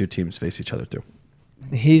these two teams face each other too.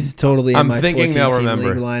 He's totally in I'm my thinking 14 they'll team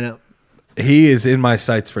remember. league lineup. He is in my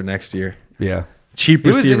sights for next year. Yeah. cheap He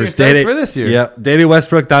was in your receivers. stats for this year. Yeah, Dede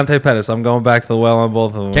Westbrook, Dante Pettis. I'm going back to the well on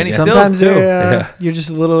both of them. Kenny again. Stills, Sometimes too. you're just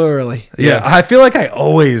a little early. Yeah, I feel like I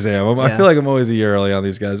always am. I Yeah. feel like I'm always a year early on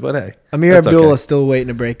these guys, but hey. Amir that's Abdullah okay. is still waiting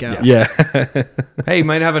to break out. Yeah. Hey, you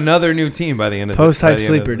might have another new team by the end of Post-hype by the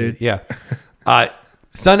end of sleeper, the- dude. Yeah.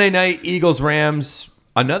 Sunday night, Eagles Rams.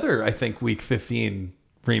 Another, I think, Week 15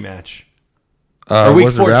 rematch. Or Week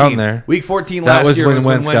was 14. around there. Week 14 That last was year when was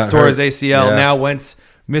when Wentz Wentz got tore his hurt. ACL. Yeah. Now Wentz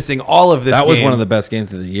missing all of this. That was game. one of the best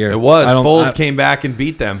games of the year. It was. I don't- Foles came back and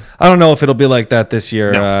beat them. I don't know if it'll be like that this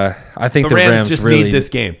year. No. I think The the Rams just really need this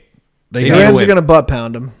game. They The The need to Rams win. are going to butt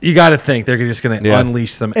pound them. You got to think they're just going to Yeah.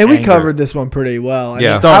 unleash some. And we anger. covered this one pretty well.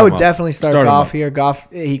 Yeah. Start I him would up. definitely start Start him Goff up. here. Goff,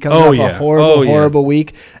 he comes Oh, off yeah. a horrible, Oh, yeah. horrible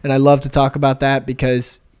week, and I love to talk about that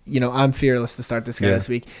because I'm fearless to start this guy Yeah. this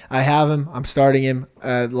week. I have him. I'm starting him.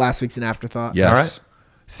 Last week's an afterthought. Yes. All right.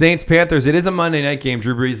 Saints Panthers. It is a Monday night game.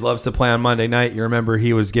 Drew Brees loves to play on Monday night. You remember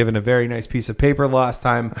he was given a very nice piece of paper last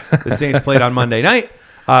time the Saints played on Monday night.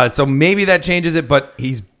 So maybe that changes it. But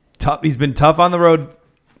he's tough. He's been tough on the road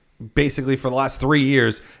basically for the last 3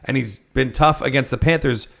 years, and he's been tough against the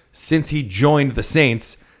Panthers since he joined the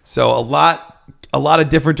Saints. So a lot of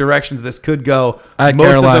different directions this could go. At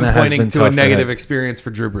Most Carolina of them has pointing been to a tough negative ahead. experience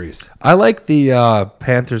for Drew Brees. I like the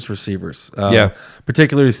Panthers receivers. Yeah.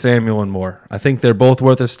 Particularly Samuel and Moore. I think they're both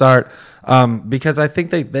worth a start because I think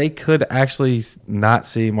they could actually not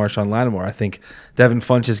see Marshawn Lattimore. I think Devin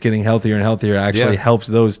Funchess getting healthier and healthier actually Yeah. helps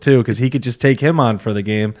those too because he could just take him on for the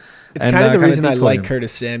game. It's kind of the reason I decoy like him.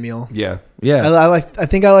 Curtis Samuel. Yeah. Yeah. I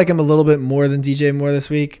think I like him a little bit more than DJ Moore this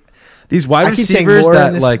week. These wide I keep saying receivers more that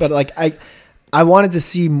in this, like but like I wanted to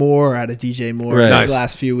see more out of DJ Moore Right. in Nice. these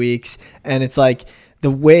last few weeks, and it's like the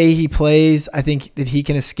way he plays. I think that he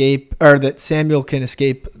can escape, or that Samuel can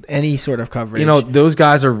escape any sort of coverage. those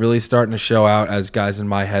guys are really starting to show out as guys in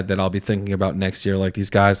my head that I'll be thinking about next year. Like these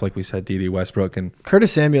guys, like we said, Dede Westbrook and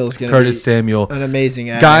Curtis Samuel is going to Curtis be Samuel. an amazing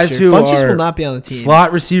ad Guys next year. who Funchess are will not be on the team.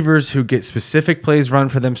 slot receivers who get specific plays run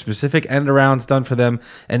for them, specific end arounds done for them,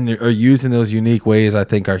 and are used in those unique ways. I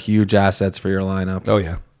think are huge assets for your lineup. Oh,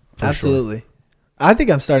 yeah. Absolutely. I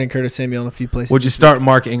think I'm starting Curtis Samuel in a few places. Would you start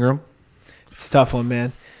Mark Ingram? It's a tough one,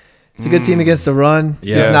 man. It's a good team against the run.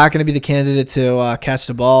 Yeah. He's not going to be the candidate to catch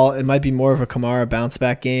the ball. It might be more of a Kamara bounce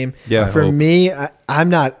back game. Yeah, I For hope. me, I'm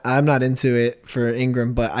not into it for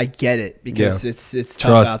Ingram, but I get it because it's tough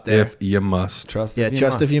Trust out there. if you must. Trust Yeah, if you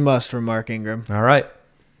trust must. if you must for Mark Ingram. All right.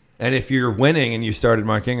 And if you're winning and you started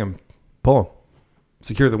Mark Ingram, pull him.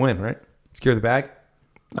 Secure the win, right? Secure the bag.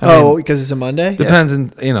 Because it's a Monday? Depends,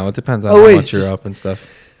 it depends on Oh, how wait, much you're just- up and stuff.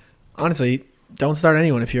 Honestly, don't start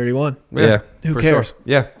anyone if you already won. Yeah. Who for cares? Sure.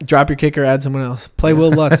 Yeah. Drop your kicker, add someone else. Play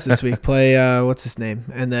Will Lutz this week. Play, what's his name?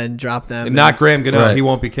 And then drop them. And not Graham Gano. Right. He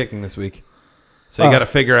won't be kicking this week. So you Oh. got to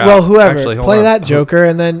figure out. Well, whoever. Actually, hold play on. that Joker,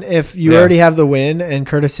 and then if you Yeah. already have the win and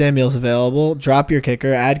Curtis Samuel's available, drop your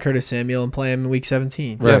kicker, add Curtis Samuel, and play him in Week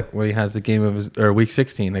 17. Right. Yeah. When he has the game of his or week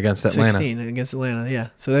 16 against Atlanta. 16 against Atlanta, yeah.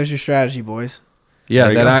 So there's your strategy, boys. Yeah,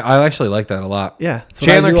 There you that go. I actually like that a lot. Yeah. that's what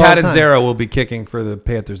I Chandler do all the time. Catanzaro will be kicking for the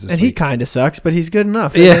Panthers this And he week. kind of sucks, but he's good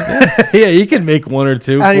enough. Yeah, yeah, you can make one or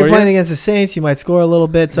two. And for you're you. playing against the Saints, you might score a little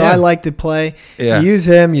bit. So Yeah. I like to play. Yeah. You use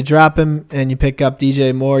him, you drop him, and you pick up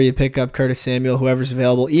DJ Moore, you pick up Curtis Samuel, whoever's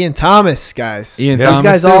available. Ian Thomas, guys. Ian These Thomas,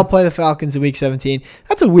 guys too. all play the Falcons in Week 17.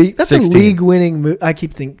 That's a 16. league-winning move. I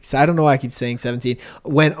don't know why I keep saying 17.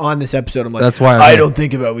 When on this episode, I'm like, That's why I don't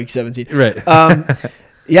think about Week 17. Right.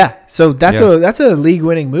 Yeah, so that's Yeah. a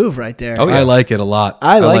league-winning move right there. Oh, yeah. I like it a lot.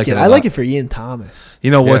 I like it. a I like lot. it for Ian Thomas. You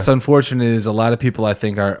know what's Yeah. unfortunate is a lot of people I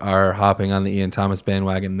think are hopping on the Ian Thomas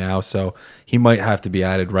bandwagon now, so he might have to be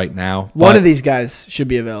added right now. One But- of these guys should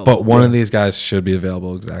be available. but one of these guys should be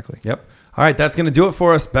available exactly. Yep. All right, that's going to do it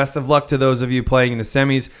for us. Best of luck to those of you playing in the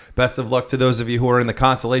semis. Best of luck to those of you who are in the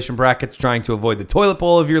consolation brackets trying to avoid the toilet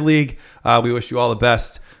bowl of your league. We wish you all the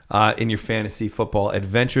best in your fantasy football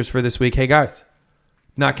adventures for this week. Hey, guys,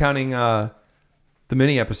 not counting the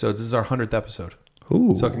mini episodes, this is our 100th episode.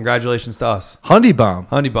 Ooh. So congratulations to us. Hundy bomb.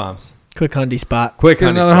 Honey bombs. Quick Hundy spot. Quick Get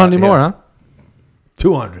honey another spot, Hundy yeah. more, huh?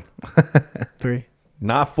 200. 3.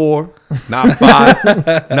 Not 4, not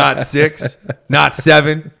 5, not 6, not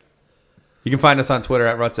 7. You can find us on Twitter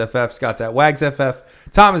at RutsFF. Scott's at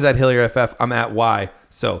WagsFF. Tom is at HillierFF. I'm at Y.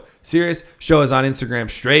 So, serious. Show us on Instagram,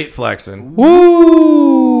 straight flexing.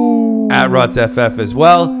 Woo! At RutsFF as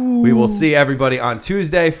well. We will see everybody on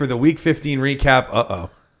Tuesday for the Week 15 recap.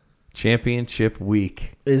 Championship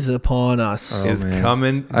week Is upon us. is man.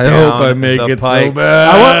 coming I down hope I make the it pike. so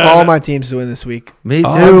bad. I want all my teams to win this week. Me too.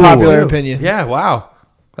 Unpopular opinion. Yeah, wow.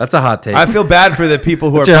 That's a hot take. I feel bad for the people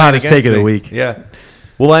who What's are your playing hottest against take of the me. week? Yeah.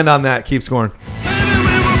 We'll end on that. Keep scoring.